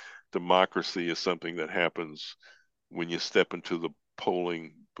think democracy is something that happens when you step into the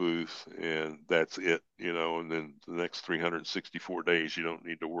polling booth and that's it, and then the next 364 days you don't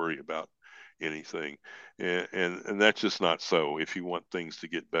need to worry about anything. And that's just not so if you want things to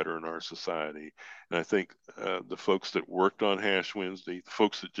get better in our society. And I think the folks that worked on Hash Wednesday, the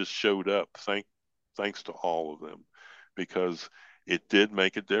folks that just showed up, thanks to all of them, because it did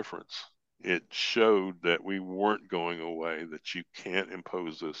make a difference. It showed that we weren't going away, that you can't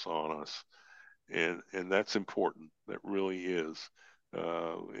impose this on us. And that's important. That really is.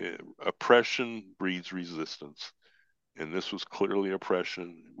 Oppression breeds resistance, and this was clearly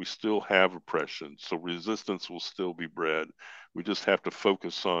oppression. We still have oppression, so resistance will still be bred. We just have to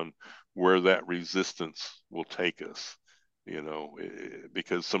focus on where that resistance will take us,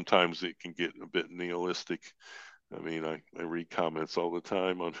 because sometimes it can get a bit nihilistic. I mean, I read comments all the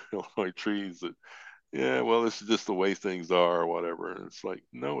time on Illinois trees that, yeah, well, this is just the way things are or whatever. And it's like,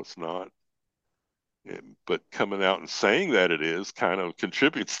 no, it's not. But coming out and saying that it is kind of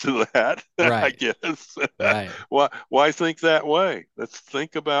contributes to that, I Right. guess. Right. Why think that way? Let's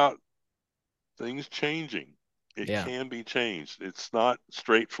think about things changing. It Yeah. can be changed. It's not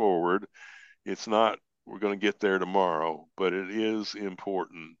straightforward. It's not we're going to get there tomorrow, but it is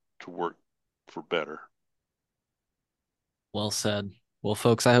important to work for better. Well said. Well,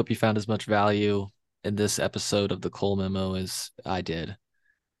 folks, I hope you found as much value in this episode of the Cole Memo as I did.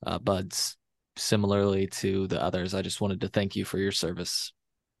 Buds, similarly to the others, I just wanted to thank you for your service.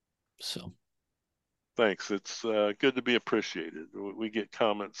 So, Thanks. It's good to be appreciated. We get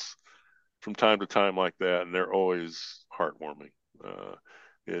comments from time to time like that, and they're always heartwarming.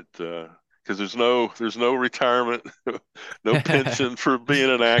 It because there's no retirement, no pension for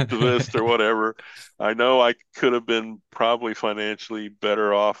being an activist or whatever. I know I could have been probably financially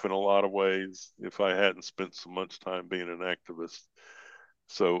better off in a lot of ways if I hadn't spent so much time being an activist.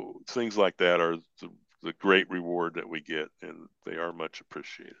 So things like that are the great reward that we get, and they are much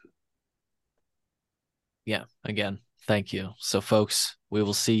appreciated. yeah, again, thank you. So, folks, we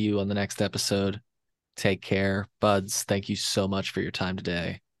will see you on the next episode. Take care. Buds, thank you so much for your time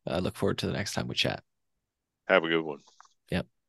today. I look forward to the next time we chat. Have a good one.